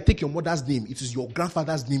 And if you like, take your mother's name. It is your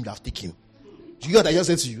grandfather's name that have taken. Do you hear what I just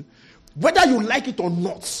said to you? Whether you like it or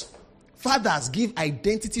not, fathers give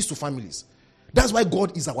identities to families. That's why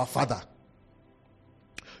God is our father.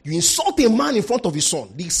 You insult a man in front of his son.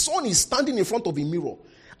 The son is standing in front of a mirror.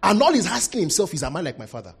 And all he's asking himself is, am I like my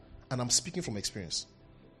father? And I'm speaking from experience.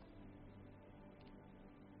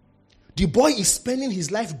 The boy is spending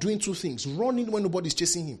his life doing two things. Running when nobody's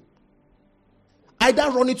chasing him. Either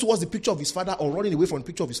running towards the picture of his father or running away from the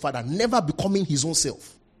picture of his father. Never becoming his own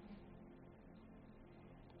self.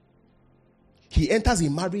 He enters a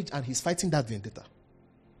marriage and he's fighting that vendetta.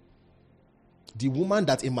 The woman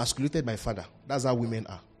that emasculated my father. That's how women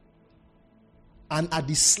are. And at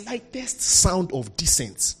the slightest sound of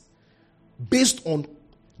dissent, based on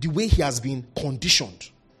the way he has been conditioned.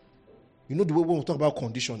 You know the way when we talk about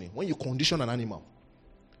conditioning. When you condition an animal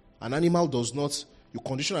does not, you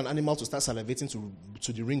condition an animal to start salivating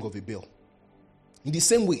to the ring of a bell. In the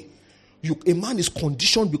same way, a man is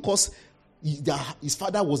conditioned because his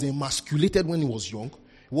father was emasculated when he was young.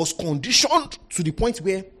 He was conditioned to the point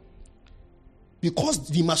where, because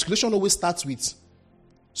the emasculation always starts with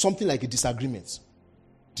something like a disagreement.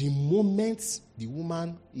 The moment the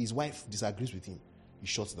woman, his wife, disagrees with him, he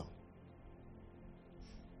shuts down.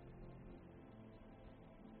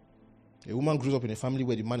 A woman grows up in a family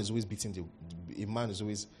where the man is always beating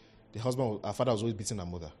the husband, her father was always beating her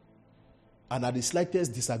mother. And at the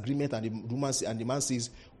slightest disagreement, and the man says,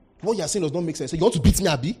 what you are saying does not make sense. So you want to beat me,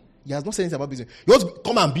 Abi? He has not said anything about beating. You want to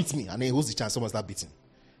come and beat me, and then he holds the chance someone start beating.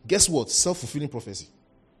 Guess what? Self-fulfilling prophecy.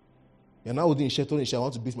 You're now holding a shirt, I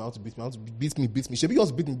want to beat me, I want to beat me. Shebi, you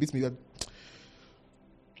want to beat me.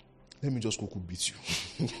 Let me just go beat you.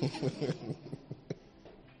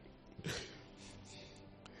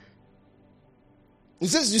 It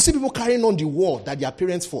says, you see people carrying on the war that their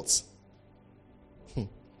parents fought.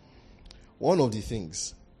 One of the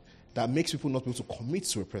things that makes people not be able to commit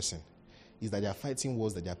to a person is that they are fighting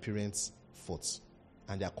wars that their parents fought.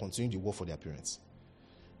 And they are continuing the war for their parents.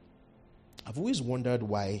 I've always wondered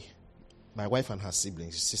why my wife and her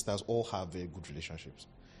siblings, sisters, all have very good relationships.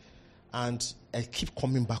 And I keep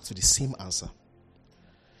coming back to the same answer.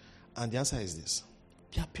 And the answer is this.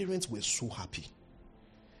 Their parents were so happy.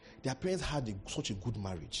 Their parents had such a good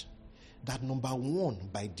marriage that, number one,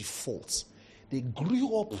 by default, they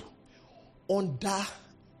grew up under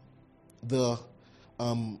the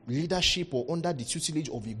leadership or under the tutelage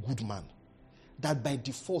of a good man. That by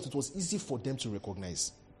default, it was easy for them to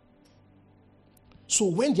recognize. So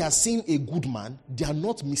when they are seeing a good man, they are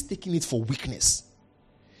not mistaking it for weakness.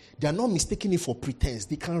 They are not mistaking it for pretense.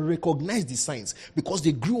 They can recognize the signs because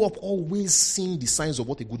they grew up always seeing the signs of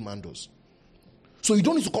what a good man does. So you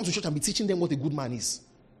don't need to come to church and be teaching them what a good man is.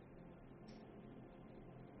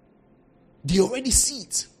 They already see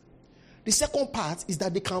it. The second part is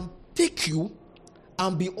that they can take you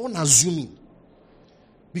and be unassuming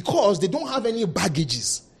because they don't have any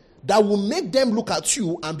baggages that will make them look at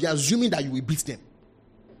you and be assuming that you will beat them.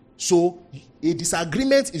 So a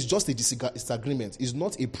disagreement is just a disagreement. It's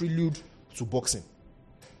not a prelude to boxing.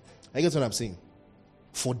 I get what I'm saying?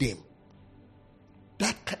 For them.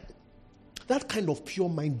 That kind of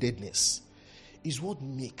pure-mindedness is what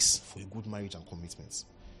makes for a good marriage and commitment.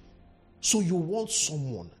 So you want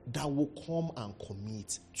someone that will come and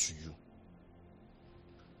commit to you.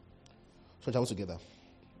 So all together.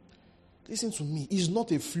 Listen to me. It's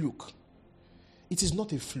not a fluke. It is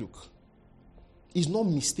not a fluke. It's not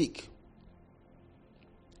mistake.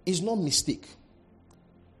 It's not mistake.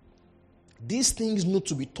 These things need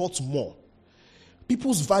to be taught more.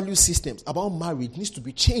 People's value systems about marriage needs to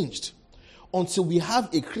be changed until we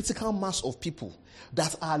have a critical mass of people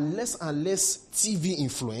that are less and less TV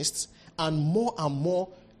influenced and more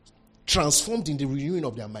transformed in the renewing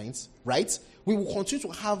of their minds, right? We will continue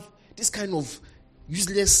to have this kind of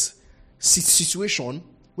useless situation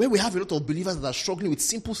where we have a lot of believers that are struggling with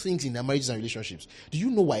simple things in their marriages and relationships. Do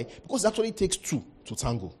you know why? Because it actually takes two to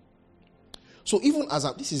tango. So even as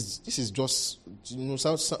this is just,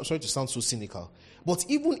 sorry to sound so cynical, but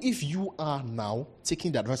even if you are now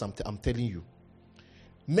taking the advice I'm telling you,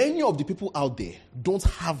 many of the people out there don't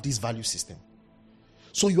have this value system.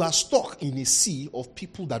 So you are stuck in a sea of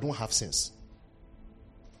people that don't have sense.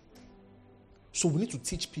 So we need to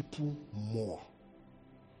teach people more.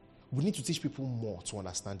 We need to teach people more to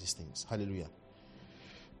understand these things. Hallelujah.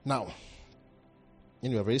 Now,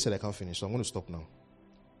 anyway, I've already said I can't finish, so I'm going to stop now.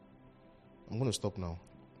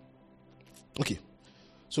 Okay.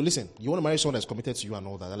 So listen, you want to marry someone that's committed to you and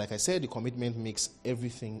all that. Like I said, the commitment makes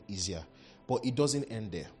everything easier. But it doesn't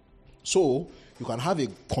end there. So you can have a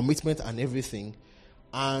commitment and everything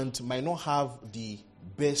and might not have the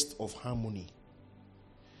best of harmony.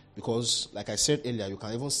 Because, like I said earlier, you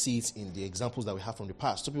can even see it in the examples that we have from the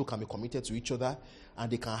past. Some people can be committed to each other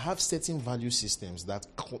and they can have certain value systems that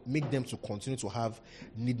make them to continue to have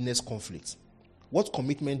needless conflict. What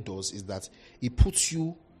commitment does is that it puts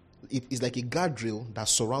you, it is like a guardrail that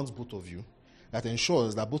surrounds both of you, that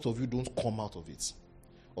ensures that both of you don't come out of it,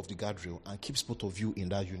 of the guardrail, and keeps both of you in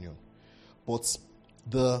that union. But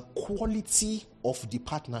the quality of the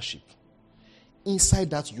partnership inside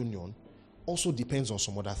that union also depends on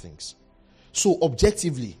some other things. So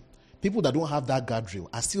objectively, people that don't have that guardrail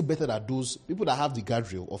are still better than those, people that have the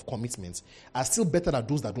guardrail of commitment are still better than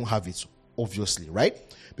those that don't have it, obviously, right?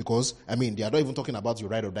 Because, they are not even talking about your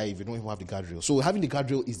ride or die if you don't even have the guardrail. So having the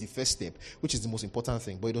guardrail is the first step, which is the most important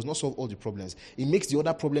thing, but it does not solve all the problems. It makes the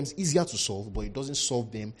other problems easier to solve, but it doesn't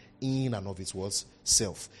solve them in and of its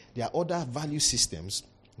self. There are other value systems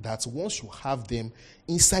that once you have them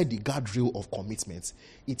inside the guardrail of commitment,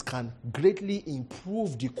 it can greatly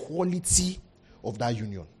improve the quality of that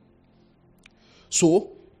union.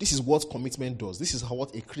 So, this is what commitment does. This is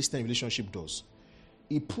what a Christian relationship does.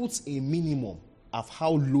 It puts a minimum of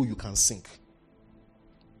how low you can sink.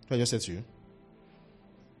 What I just said to you?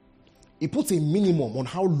 It puts a minimum on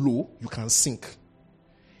how low you can sink.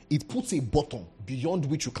 It puts a bottom beyond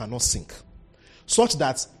which you cannot sink. Such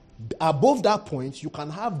that above that point, you can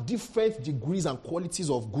have different degrees and qualities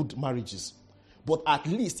of good marriages. But at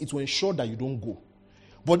least it will ensure that you don't go.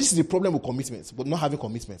 But this is the problem with commitment, but not having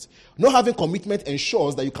commitment. Not having commitment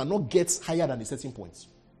ensures that you cannot get higher than a certain point.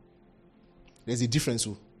 There's a difference.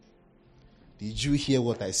 Did you hear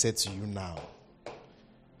what I said to you now?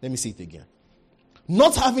 Let me say it again.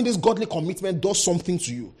 Not having this godly commitment does something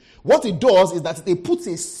to you. What it does is that it puts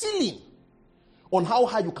a ceiling on how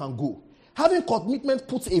high you can go. Having commitment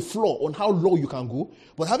puts a floor on how low you can go,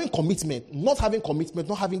 but not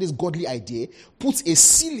having this godly idea, puts a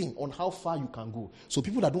ceiling on how far you can go. So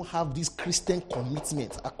people that don't have this Christian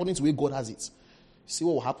commitment, according to the way God has it, see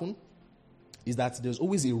what will happen? Is that there's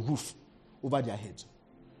always a roof over their head.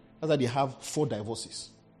 That's why they have 4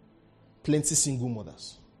 divorces, plenty single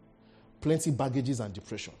mothers, plenty baggages and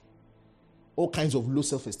depression, all kinds of low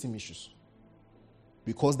self-esteem issues.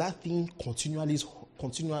 Because that thing continues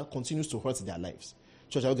to hurt their lives.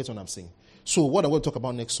 Church, I'll get what I'm saying. So what I want to talk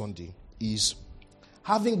about next Sunday is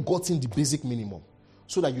having gotten the basic minimum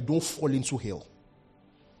so that you don't fall into hell.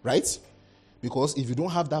 Right? Because if you don't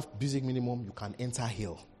have that basic minimum, you can enter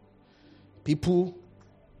hell. People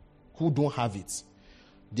who don't have it,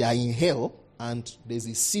 they are in hell and there's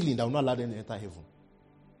a ceiling that will not allow them to enter heaven.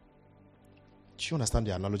 Do you understand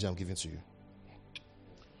the analogy I'm giving to you?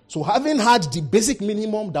 So having had the basic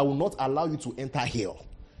minimum that will not allow you to enter hell,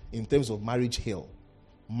 in terms of marriage hell,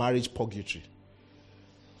 marriage purgatory,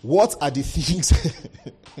 what are the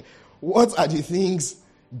things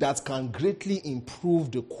that can greatly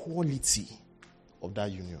improve the quality of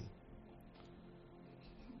that union?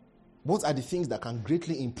 What are the things that can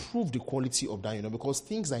greatly improve the quality of that union? Because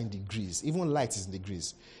things are in degrees. Even light is in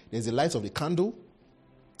degrees. There's the light of the candle,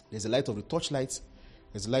 there's the light of the torchlight,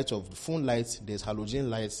 there's the light of the phone light, there's halogen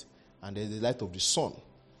lights, and there's the light of the sun.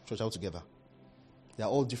 Church out together. They are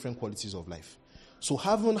all different qualities of life. So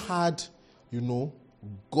having had,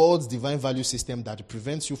 God's divine value system that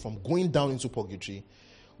prevents you from going down into purgatory,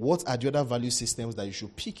 what are the other value systems that you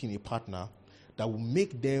should pick in a partner that will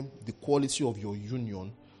make them, the quality of your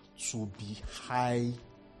union, to be high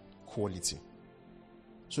quality?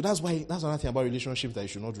 So that's another thing about relationships that you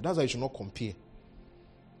should not do. That's why you should not compare.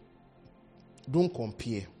 Don't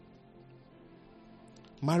compare.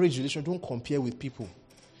 Marriage relation, don't compare with people.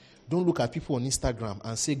 Don't look at people on Instagram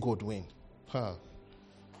and say God when.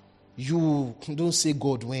 You don't say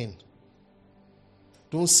God when.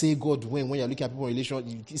 Don't say God when you're looking at people on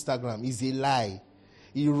Instagram. It's a lie.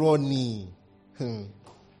 Irony. You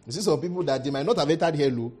see some people that they might not have entered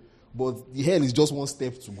hell, but the hell is just one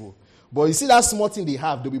step to go. But you see that small thing they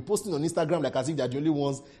have, they'll be posting on Instagram like as if they're the only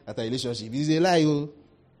ones that are in a relationship. It's a lie.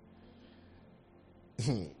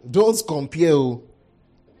 Don't compare.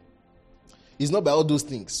 It's not by all those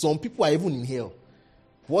things. Some people are even in hell.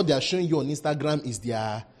 What they are showing you on Instagram is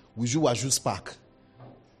their Wiju spark.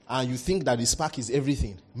 And you think that the spark is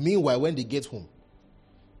everything. Meanwhile, when they get home,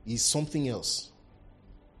 it's something else.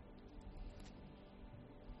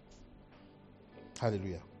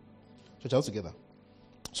 Hallelujah. Church, all together.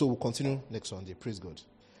 So we'll continue next Sunday. Praise God.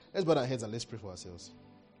 Let's bow our heads and let's pray for ourselves.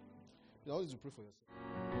 You always pray for yourself.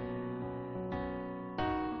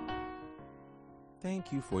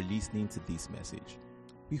 Thank you for listening to this message.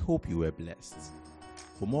 We hope you were blessed.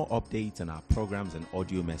 For more updates on our programs and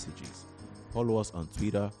audio messages, follow us on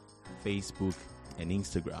Twitter, Facebook, and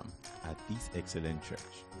Instagram at This Excellent Church.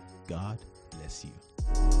 God bless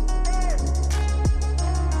you.